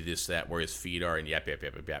tell you this, that, where his feet are, and yap.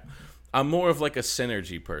 I'm more of like a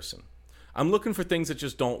synergy person. I'm looking for things that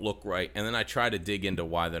just don't look right, and then I try to dig into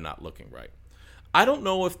why they're not looking right. I don't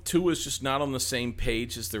know if Tua's just not on the same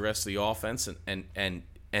page as the rest of the offense, and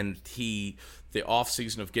the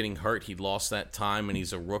offseason of getting hurt, he lost that time, and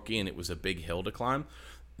he's a rookie, and it was a big hill to climb.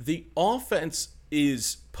 The offense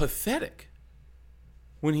is pathetic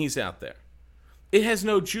when he's out there. It has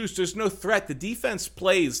no juice. There's no threat. The defense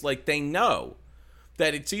plays like they know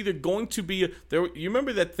that it's either going to be you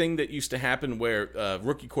remember that thing that used to happen where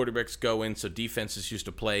rookie quarterbacks go in, so defenses used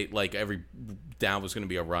to play like every down was going to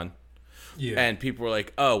be a run? Yeah. And people were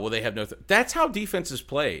like, oh, well, they have no... That's how defenses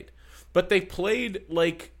played. But they played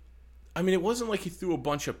like... I mean, it wasn't like he threw a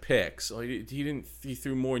bunch of picks. Like, he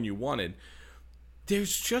threw more than you wanted.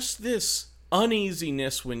 There's just this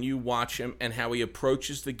uneasiness when you watch him and how he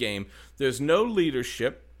approaches the game. There's no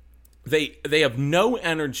leadership. They have no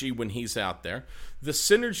energy when he's out there. The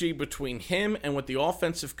synergy between him and what the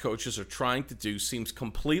offensive coaches are trying to do seems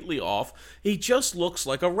completely off. He just looks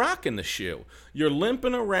like a rock in the shoe. You're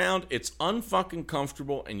limping around, it's unfucking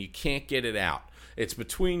comfortable, and you can't get it out. It's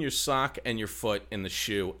between your sock and your foot in the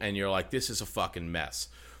shoe, and you're like, this is a fucking mess.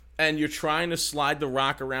 And you're trying to slide the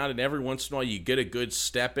rock around, and every once in a while you get a good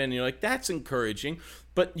step in, and you're like, that's encouraging.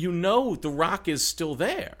 But you know the rock is still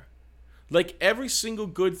there. Like, every single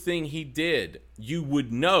good thing he did, you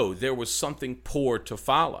would know there was something poor to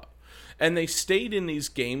follow. And they stayed in these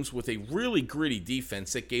games with a really gritty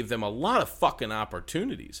defense that gave them a lot of fucking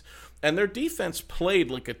opportunities. And their defense played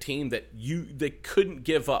like a team that they couldn't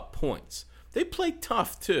give up points. They played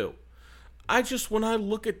tough, too. When I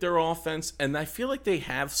look at their offense, and I feel like they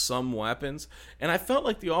have some weapons, and I felt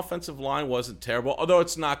like the offensive line wasn't terrible, although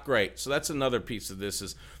it's not great. So that's another piece of this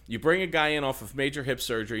is you bring a guy in off of major hip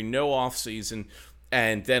surgery, no offseason,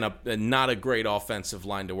 and then a not a great offensive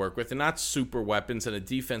line to work with, and not super weapons, and a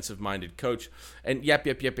defensive-minded coach, and yep.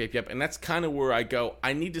 And that's kind of where I go,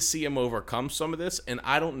 I need to see him overcome some of this, and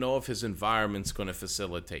I don't know if his environment's going to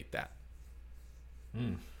facilitate that.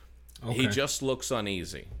 Okay. He just looks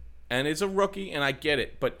uneasy. And it's a rookie, and I get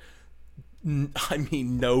it, but I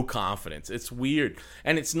mean, no confidence. It's weird.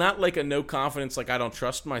 And it's not like a no confidence like I don't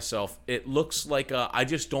trust myself. It looks like I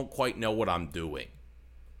just don't quite know what I'm doing,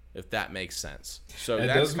 if that makes sense. So it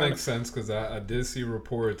does make sense because I did see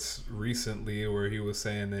reports recently where he was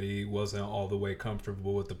saying that he wasn't all the way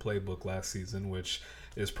comfortable with the playbook last season, which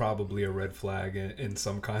is probably a red flag in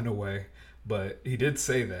some kind of way. But he did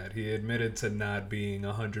say that. He admitted to not being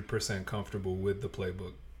 100% comfortable with the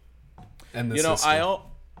playbook and the system.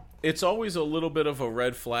 It's always a little bit of a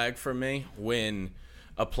red flag for me when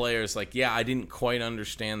a player's like, yeah, I didn't quite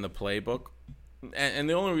understand the playbook. And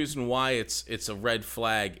the only reason why it's a red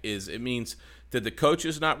flag is it means, did the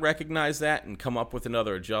coaches not recognize that and come up with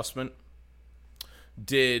another adjustment?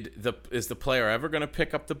 Is the player ever going to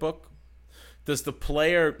pick up the book? Does the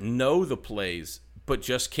player know the plays but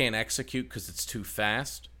just can't execute because it's too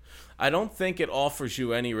fast? I don't think it offers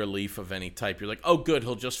you any relief of any type. You're like, oh, good,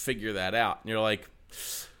 he'll just figure that out. And you're like,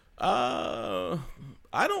 I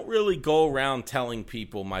don't really go around telling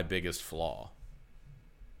people my biggest flaw.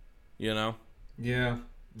 You know? Yeah,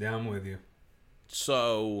 I'm with you.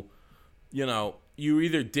 So, you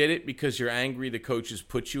either did it because you're angry the coaches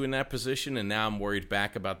put you in that position, and now I'm worried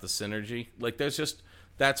back about the synergy. Like,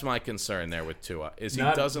 that's my concern there with Tua, is he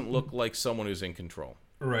doesn't look like someone who's in control.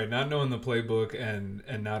 Right, not knowing the playbook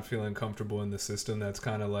and not feeling comfortable in the system. That's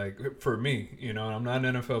kind of like, for me, I'm not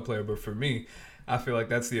an NFL player, but for me, I feel like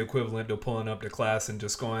that's the equivalent to pulling up to class and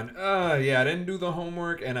just going, yeah, I didn't do the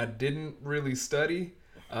homework and I didn't really study.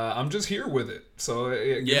 I'm just here with it. So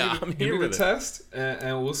give me the test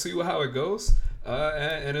and we'll see how it goes.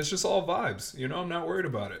 And it's just all vibes. I'm not worried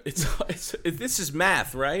about it. This is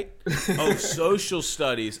math, right? Oh, social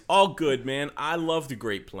studies. All good, man. I love the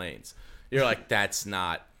Great Plains. You're like, that's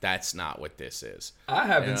not what this is. I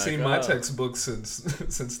haven't seen my textbook since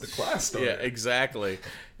the class started. Yeah, exactly.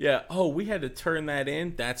 Yeah. Oh, we had to turn that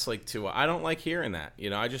in. That's like Tua. I don't like hearing that.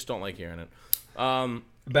 I just don't like hearing it.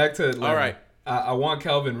 Back to Atlanta. All right. I want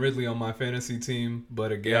Calvin Ridley on my fantasy team,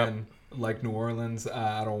 but again, like New Orleans,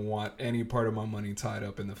 I don't want any part of my money tied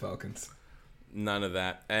up in the Falcons. None of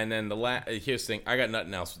that. And then here's the thing. I got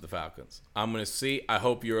nothing else with the Falcons. I'm going to see. I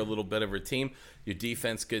hope you're a little bit of a team. Your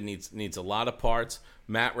defense needs a lot of parts.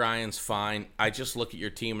 Matt Ryan's fine. I just look at your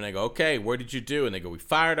team and I go, okay, what did you do? And they go, we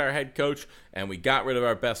fired our head coach and we got rid of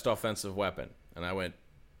our best offensive weapon. And I went,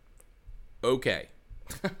 okay.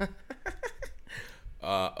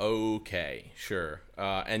 Okay, sure.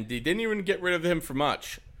 And they didn't even get rid of him for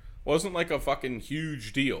much. Wasn't like a fucking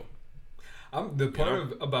huge deal. The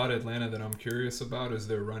part about Atlanta that I'm curious about is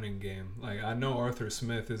their running game. Like, I know Arthur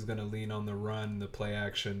Smith is going to lean on the run, the play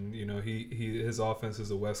action. His offense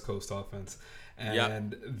is a West Coast offense.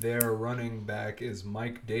 And their running back is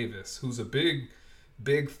Mike Davis, who's a big,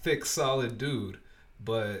 thick, solid dude.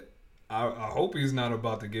 But I hope he's not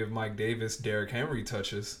about to give Mike Davis Derrick Henry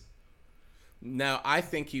touches. Now, I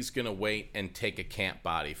think he's going to wait and take a camp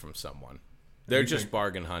body from someone. They're just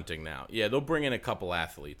bargain hunting now. Yeah, they'll bring in a couple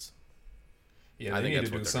athletes. Yeah, they need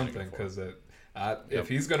to do something because if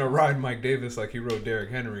he's going to ride Mike Davis like he rode Derrick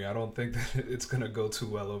Henry, I don't think that it's going to go too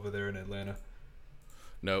well over there in Atlanta.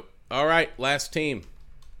 Nope. All right, last team,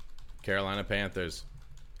 Carolina Panthers.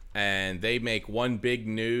 And they make one big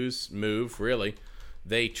move, really.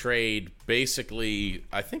 They trade basically,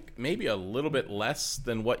 I think, maybe a little bit less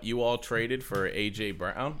than what you all traded for A.J.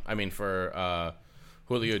 Brown. I mean, for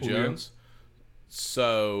Julio Jones.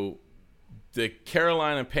 So the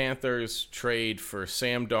Carolina Panthers trade for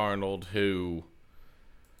Sam Darnold, who,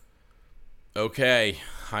 okay,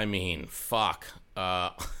 I mean, fuck.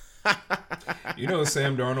 You know what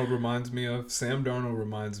Sam Darnold reminds me of? Sam Darnold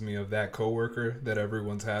reminds me of that coworker that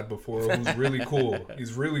everyone's had before who's really cool.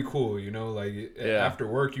 He's really cool, after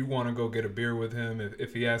work you want to go get a beer with him.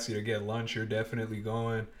 If he asks you to get lunch, you're definitely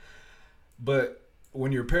going. But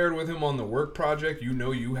when you're paired with him on the work project,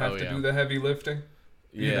 you have to do the heavy lifting.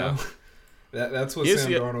 That's what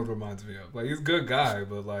Sam Darnold reminds me of. Like, he's a good guy,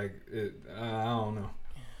 but I don't know.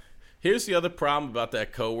 Here's the other problem about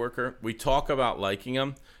that coworker. We talk about liking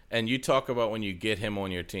him, and you talk about when you get him on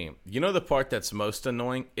your team. You know the part that's most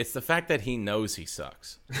annoying? It's the fact that he knows he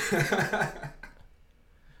sucks.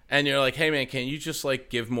 And you're like, hey, man, can you just,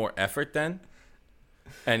 give more effort then?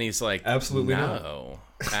 And he's like, absolutely no,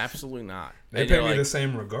 absolutely not. They pay me the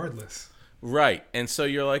same regardless. Right. And so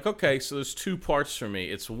you're like, okay, so there's two parts for me.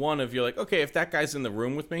 It's one of you're like, okay, if that guy's in the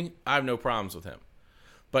room with me, I have no problems with him.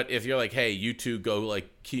 But if you're like, hey, you two go,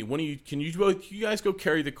 can you guys go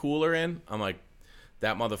carry the cooler in? I'm like,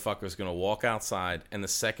 that motherfucker's going to walk outside. And the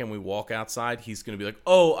second we walk outside, he's going to be like,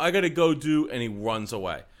 oh, I got to go do. And he runs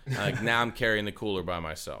away. Now I'm carrying the cooler by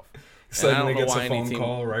myself. Suddenly gets a phone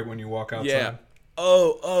call right when you walk outside.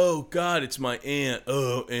 oh, God, it's my aunt.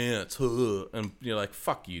 Oh, aunts. And you're like,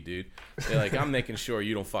 fuck you, dude. They're like, I'm making sure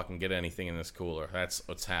you don't fucking get anything in this cooler. That's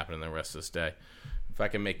what's happening the rest of this day. If I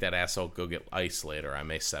can make that asshole go get ice later, I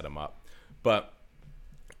may set him up. But,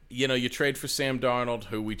 you trade for Sam Darnold,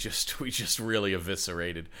 who we just really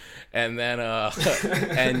eviscerated. And then,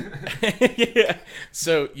 yeah.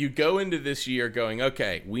 So you go into this year going,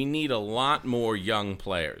 okay, we need a lot more young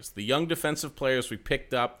players. The young defensive players we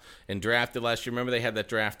picked up and drafted last year, remember they had that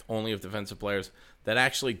draft only of defensive players that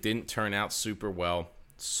actually didn't turn out super well.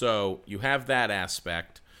 So you have that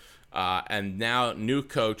aspect. And now, new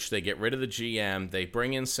coach, they get rid of the GM, they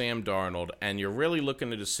bring in Sam Darnold, and you're really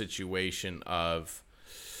looking at a situation of,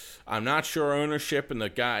 I'm not sure ownership and the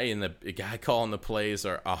guy calling the plays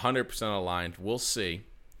are 100% aligned. We'll see.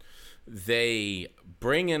 They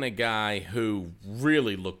bring in a guy who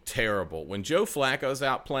really looked terrible. When Joe Flacco's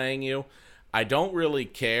out playing you, I don't really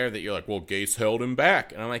care that you're like, well, Gase held him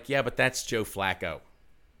back. And I'm like, yeah, but that's Joe Flacco.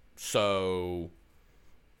 So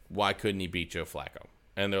why couldn't he beat Joe Flacco?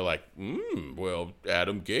 And they're like, well,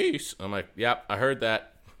 Adam Gase. I'm like, yep, I heard that.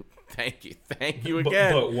 Thank you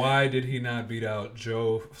again. But why did he not beat out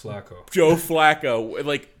Joe Flacco? Joe Flacco.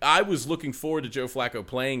 Like, I was looking forward to Joe Flacco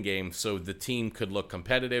playing games so the team could look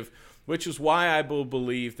competitive, which is why I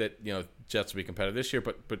believe that, Jets will be competitive this year,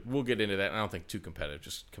 but we'll get into that. I don't think too competitive,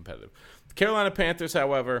 just competitive. The Carolina Panthers,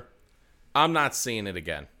 however, I'm not seeing it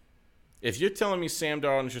again. If you're telling me Sam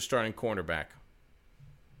Darnold is your starting cornerback,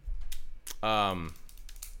 I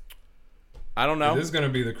don't know. This is going to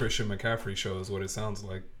be the Christian McCaffrey show is what it sounds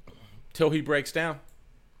like. Till he breaks down.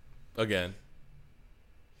 Again.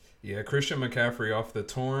 Yeah, Christian McCaffrey off the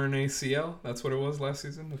torn ACL. That's what it was last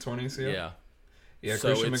season, the torn ACL? Yeah. Yeah, so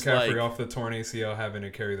Christian McCaffrey off the torn ACL having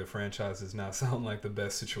to carry the franchise does not sound like the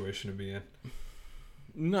best situation to be in.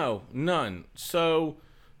 No, none. So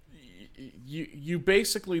you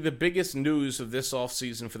basically, the biggest news of this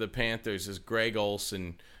offseason for the Panthers is Greg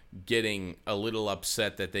Olsen getting a little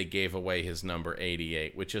upset that they gave away his number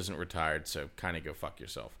 88, which isn't retired, so kind of go fuck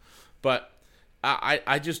yourself. But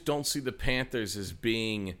I just don't see the Panthers as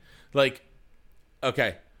being like,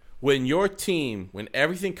 okay, when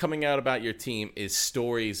everything coming out about your team is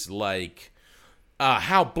stories like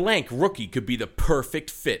how blank rookie could be the perfect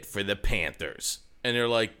fit for the Panthers. And they're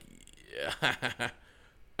like,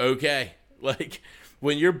 okay, like,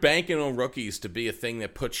 when you're banking on rookies to be a thing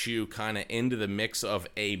that puts you kind of into the mix of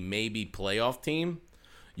a maybe playoff team,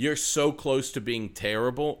 you're so close to being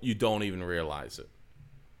terrible, you don't even realize it.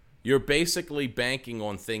 You're basically banking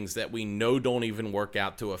on things that we know don't even work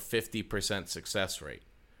out to a 50% success rate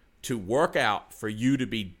to work out for you to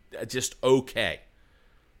be just okay.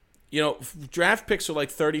 Draft picks are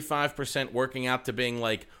like 35% working out to being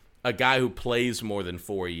like a guy who plays more than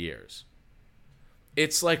 4 years.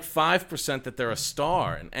 It's like 5% that they're a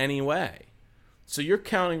star in any way. So you're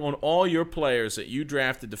counting on all your players that you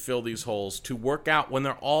drafted to fill these holes to work out when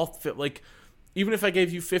they're all fit. Like, even if I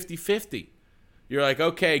gave you 50-50, you're like,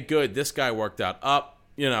 okay, good, this guy worked out.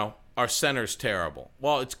 Our center's terrible.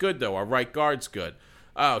 Well, it's good, though. Our right guard's good.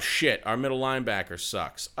 Oh, shit, our middle linebacker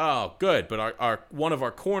sucks. Oh, good, but our one of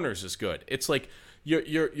our corners is good. It's like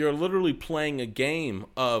you're literally playing a game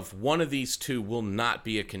of one of these two will not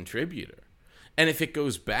be a contributor. And if it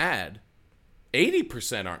goes bad,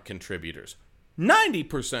 80% aren't contributors.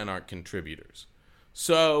 90% aren't contributors.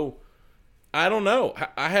 So, I don't know.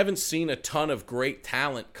 I haven't seen a ton of great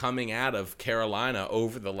talent coming out of Carolina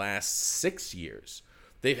over the last 6 years.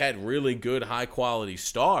 They've had really good, high-quality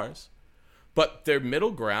stars. But their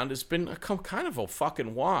middle ground has been kind of a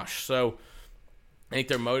fucking wash. So, I think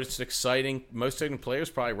their most exciting player is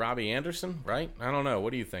probably Robbie Anderson, right? I don't know.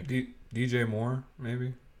 What do you think? DJ Moore,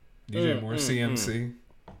 maybe? DJ Moore, CMC.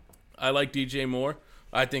 I like DJ Moore.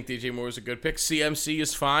 I think DJ Moore is a good pick. CMC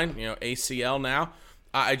is fine. ACL now.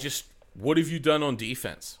 What have you done on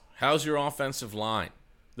defense? How's your offensive line?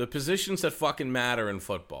 The positions that fucking matter in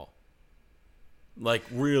football. Like,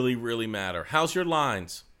 really, really matter. How's your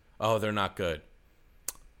lines? Oh, they're not good.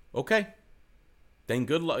 Okay. Then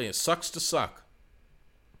good luck. It sucks to suck.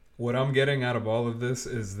 What I'm getting out of all of this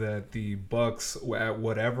is that the Bucks, at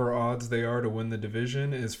whatever odds they are to win the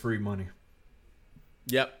division, is free money.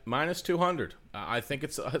 Yep, minus 200. I think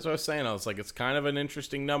that's what I was saying. I was like, it's kind of an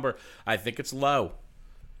interesting number. I think it's low.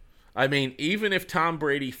 I mean, even if Tom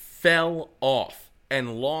Brady fell off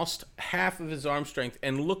and lost half of his arm strength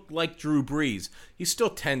and looked like Drew Brees, he's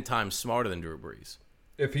still 10 times smarter than Drew Brees.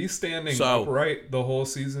 If he's standing upright the whole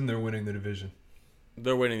season, they're winning the division.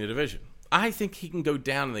 They're winning the division. I think he can go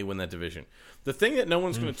down and they win that division. The thing that no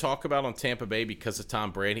one's going to talk about on Tampa Bay because of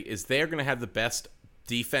Tom Brady is they're going to have the best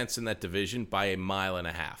defense in that division by 1.5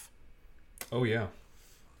 miles. Oh yeah.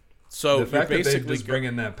 So the fact that they basically just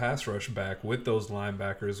bringing that pass rush back with those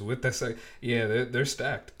linebackers, with that, they're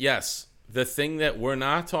stacked. Yes. The thing that we're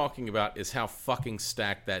not talking about is how fucking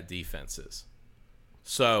stacked that defense is.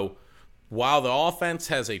 So while the offense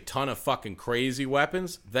has a ton of fucking crazy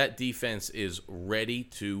weapons, that defense is ready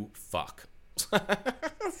to fuck.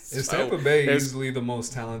 Is Tampa Bay easily the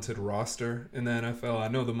most talented roster in the NFL? I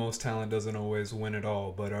know the most talent doesn't always win it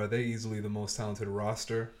all, but are they easily the most talented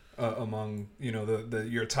roster among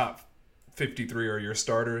your top 53 or your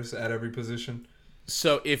starters at every position?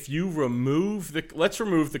 So if you let's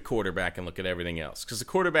remove the quarterback and look at everything else, because the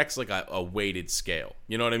quarterback's like a weighted scale.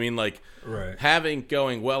 You know what I mean? Like right. I have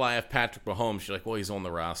Patrick Mahomes. You're like, well, he's on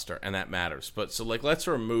the roster, and that matters. But so like, let's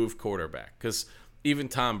remove quarterback, because even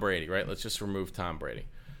Tom Brady, right? Let's just remove Tom Brady.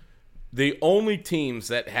 The only teams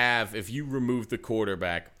that have, if you remove the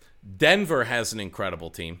quarterback, Denver has an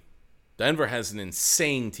incredible team. Denver has an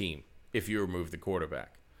insane team if you remove the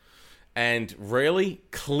quarterback. And really,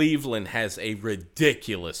 Cleveland has a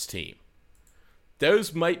ridiculous team.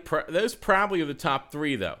 Those probably are the top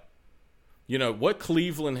three, though. You know, what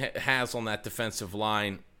Cleveland has on that defensive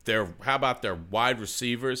line, how about their wide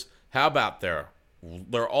receivers? How about their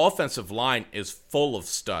offensive line is full of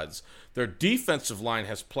studs. Their defensive line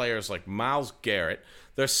has players like Myles Garrett.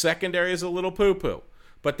 Their secondary is a little poo-poo.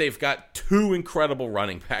 But they've got 2 incredible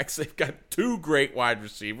running backs. They've got 2 great wide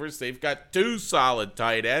receivers. They've got 2 solid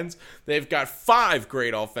tight ends. They've got 5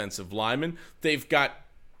 great offensive linemen. They've got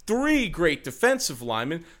 3 great defensive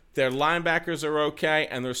linemen. Their linebackers are okay,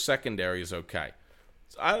 and their secondary is okay.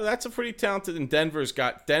 That's a pretty talented. And Denver.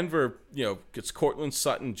 It's Cortland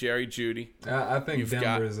Sutton, Jerry Jeudy. I think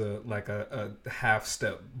Denver is a half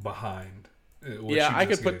step behind.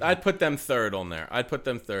 I'd put them third on there.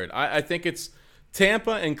 I think it's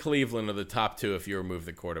Tampa and Cleveland are the top 2 if you remove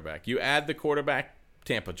the quarterback. You add the quarterback,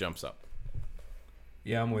 Tampa jumps up.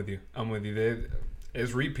 Yeah, I'm with you.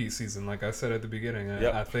 It's repeat season, like I said at the beginning.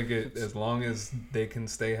 Yep. I think as long as they can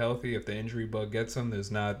stay healthy, if the injury bug gets them,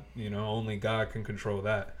 there's not, only God can control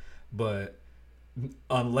that. But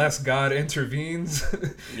unless God intervenes,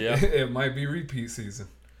 it might be repeat season.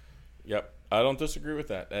 Yep, I don't disagree with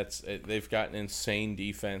that. They've got an insane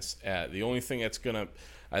defense. The only thing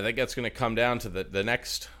I think that's gonna come down to the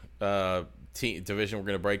next division we're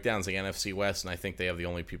gonna break down is the NFC West, and I think they have the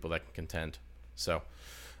only people that can contend. So.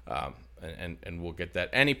 And we'll get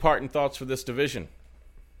that. Any parting thoughts for this division?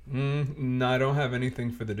 No, I don't have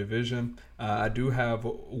anything for the division. I do have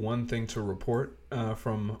one thing to report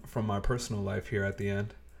from my personal life here at the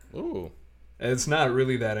end. Ooh. It's not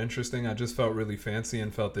really that interesting. I just felt really fancy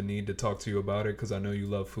and felt the need to talk to you about it because I know you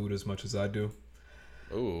love food as much as I do.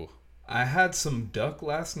 Ooh. I had some duck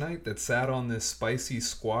last night that sat on this spicy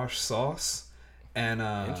squash sauce. And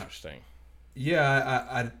interesting.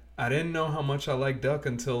 Yeah, I didn't know how much I like duck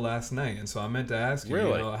until last night, and so I meant to ask you,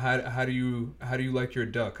 really? How do you like your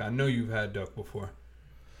duck? I know you've had duck before.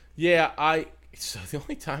 Yeah, so the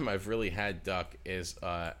only time I've really had duck is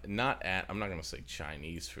I'm not going to say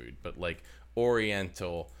Chinese food, but like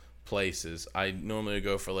Oriental places. I normally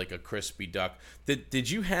go for like a crispy duck.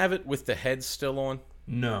 Did you have it with the head still on?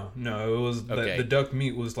 No, it was okay. The duck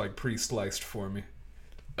meat was like pre-sliced for me.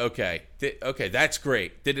 Okay, that's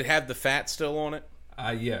great. Did it have the fat still on it?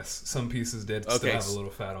 Yes, some pieces did still have a little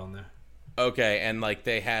fat on there. Okay, and like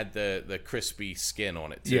they had the crispy skin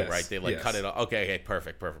on it too, yes, right? They cut it off. Okay,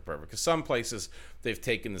 perfect. Because some places they've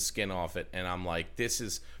taken the skin off it, and I'm like, it's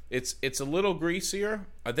a little greasier.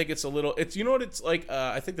 I think it's what it's like.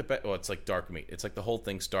 I think it's like dark meat. It's like the whole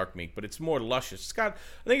thing's dark meat, but it's more luscious. I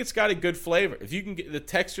think it's got a good flavor. If you can get the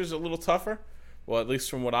texture's a little tougher, well, at least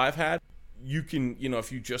from what I've had, you can,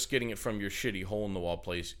 if you're just getting it from your shitty hole in the wall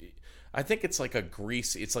place. I think it's like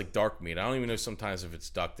it's like dark meat. I don't even know sometimes if it's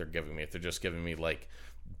duck they're giving me, if they're just giving me like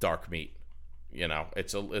dark meat.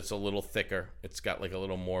 It's a little thicker. It's got like a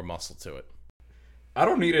little more muscle to it. I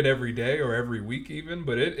don't need it every day or every week even,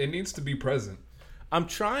 but it needs to be present. I'm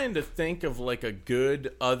trying to think of like a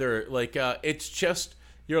good other, like it's just,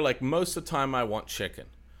 you're like, most of the time I want chicken.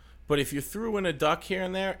 But if you threw in a duck here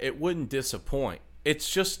and there, it wouldn't disappoint. It's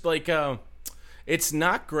just like, it's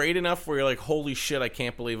not great enough where you're like, holy shit, I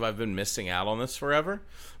can't believe I've been missing out on this forever.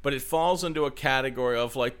 But it falls into a category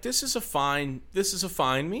of like, this is a fine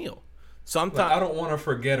meal. Sometimes I don't want to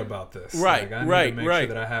forget about this. Right, I need to make sure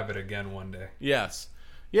that I have it again one day. Yes.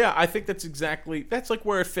 Yeah, I think that's like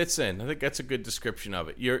where it fits in. I think that's a good description of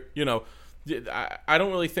it. I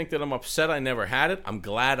don't really think that I'm upset I never had it. I'm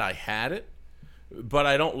glad I had it. But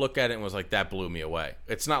I don't look at it and was like, that blew me away.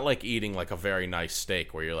 It's not like eating like a very nice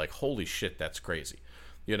steak where you're like, holy shit, that's crazy.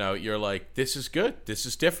 You're like, this is good. This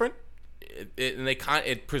is different.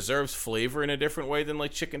 it preserves flavor in a different way than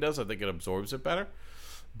like chicken does. I think it absorbs it better.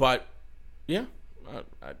 But yeah,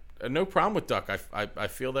 no problem with duck. I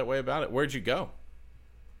feel that way about it. Where'd you go?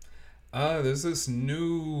 There's this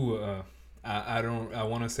new I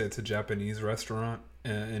want to say it's a Japanese restaurant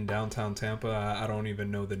in downtown Tampa. I don't even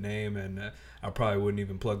know the name, and I probably wouldn't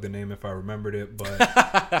even plug the name if I remembered it.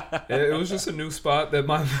 But it was just a new spot that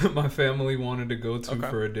my family wanted to go to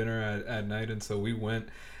for a dinner at night, and so we went,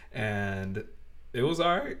 and it was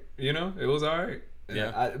all right. You know, it was all right.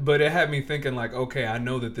 Yeah. But it had me thinking like, okay, I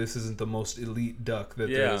know that this isn't the most elite duck that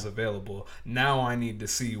there is available. Now I need to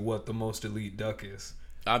see what the most elite duck is.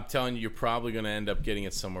 I'm telling you, you're probably going to end up getting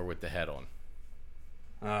it somewhere with the head on.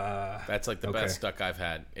 That's like the best duck I've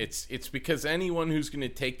had. It's because anyone who's going to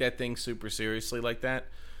take that thing super seriously like that,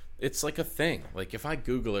 it's like a thing. Like if I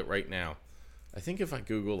Google it right now, I think if I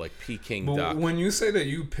Google like Peking duck. When you say that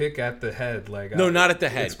you pick at the head, like no, not at the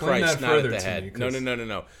head. Explain Christ, that not at further the to head. me,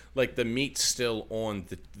 No. Like the meat's still on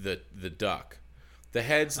the duck. The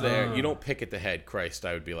head's there. You don't pick at the head. Christ,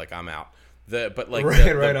 I would be like, I'm out. Right.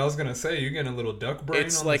 I was gonna say you're getting a little duck brain on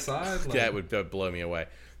the side. Like, yeah, it would blow me away.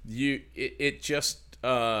 It's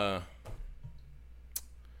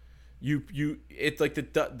like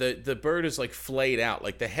the bird is like flayed out.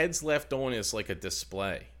 Like the head's left on is like a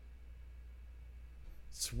display.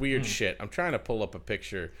 It's weird shit. I'm trying to pull up a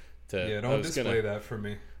picture to. Yeah, don't display that for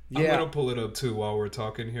me. Yeah. I'm gonna pull it up too while we're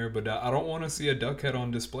talking here, but I don't want to see a duck head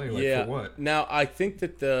on display. Like for what? Now I think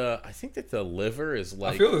that the liver is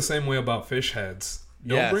like. I feel the same way about fish heads.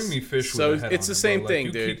 Don't bring me fish with a head. It's the same thing,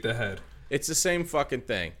 you dude. Keep the head. It's the same fucking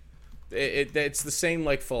thing. It's the same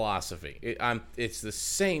like philosophy. It's the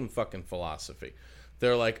same fucking philosophy.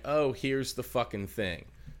 They're like, oh, here's the fucking thing.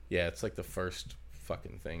 Yeah, it's like the first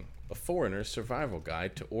fucking thing. A foreigner's survival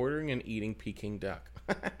guide to ordering and eating Peking duck.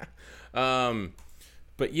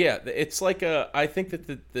 But yeah, it's like I think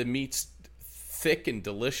that the meat's thick and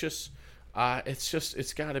delicious.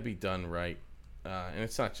 It's got to be done right. And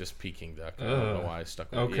it's not just Peking duck. I don't know why I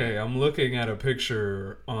stuck with it. Okay, I'm looking at a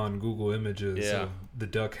picture on Google Images of the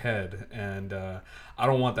duck head, and I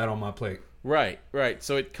don't want that on my plate. Right.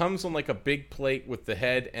 So it comes on like a big plate with the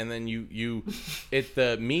head, and then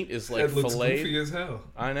the meat is like it looks filleted. Goofy as hell.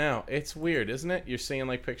 I know. It's weird, isn't it? You're seeing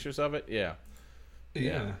like pictures of it? Yeah.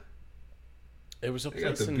 It was a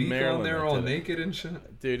place in Maryland. On there all naked and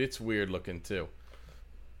shit. Dude, it's weird looking too.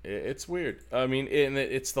 It's weird. I mean,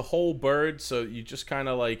 it's the whole bird, so you just kind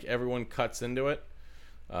of like everyone cuts into it.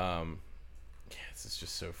 This is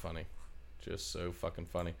just so funny, just so fucking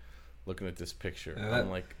funny. Looking at this picture, I'm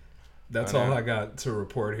like, that's all I got to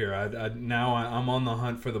report here. I'm on the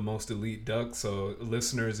hunt for the most elite duck. So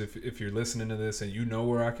listeners, if you're listening to this and you know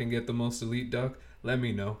where I can get the most elite duck, let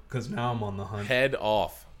me know, because now I'm on the hunt. Head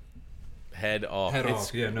off. Yeah,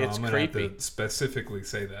 no, I'm gonna creepy. have to specifically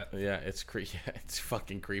say that. Yeah, it's it's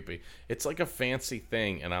fucking creepy. It's like a fancy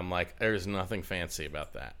thing, and I'm like, there's nothing fancy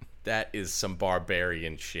about that. That is some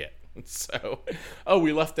barbarian shit. So,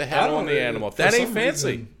 we left the head on the animal. That ain't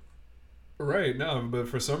fancy. Right, no, but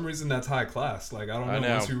for some reason that's high class. Like, I don't know.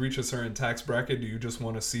 Once you reach a certain tax bracket, do you just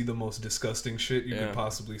want to see the most disgusting shit you could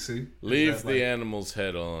possibly see? Leave the animal's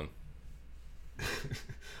head on.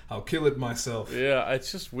 I'll kill it myself. Yeah,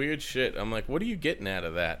 it's just weird shit. I'm like, what are you getting out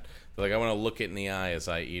of that? They're like, I want to look it in the eye as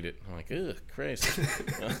I eat it. I'm like, ugh, Christ.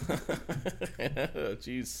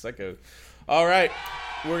 Jeez, psycho. All right,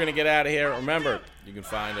 we're going to get out of here. Remember, you can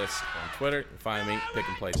find us on Twitter. You can find me, Pick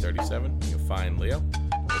and Play 37. You can find Leo,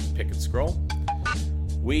 Pick and Scroll.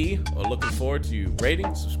 We are looking forward to you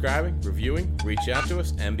rating, subscribing, reviewing. Reach out to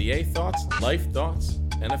us. NBA thoughts, life thoughts,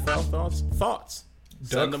 NFL thoughts.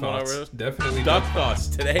 Duck thoughts. Definitely duck thoughts.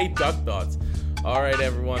 Today, duck thoughts. All right,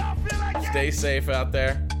 everyone. Stay safe out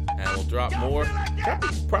there, and we'll drop more.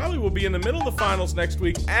 Probably we'll be in the middle of the finals next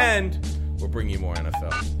week, and we'll bring you more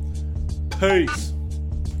NFL. Peace.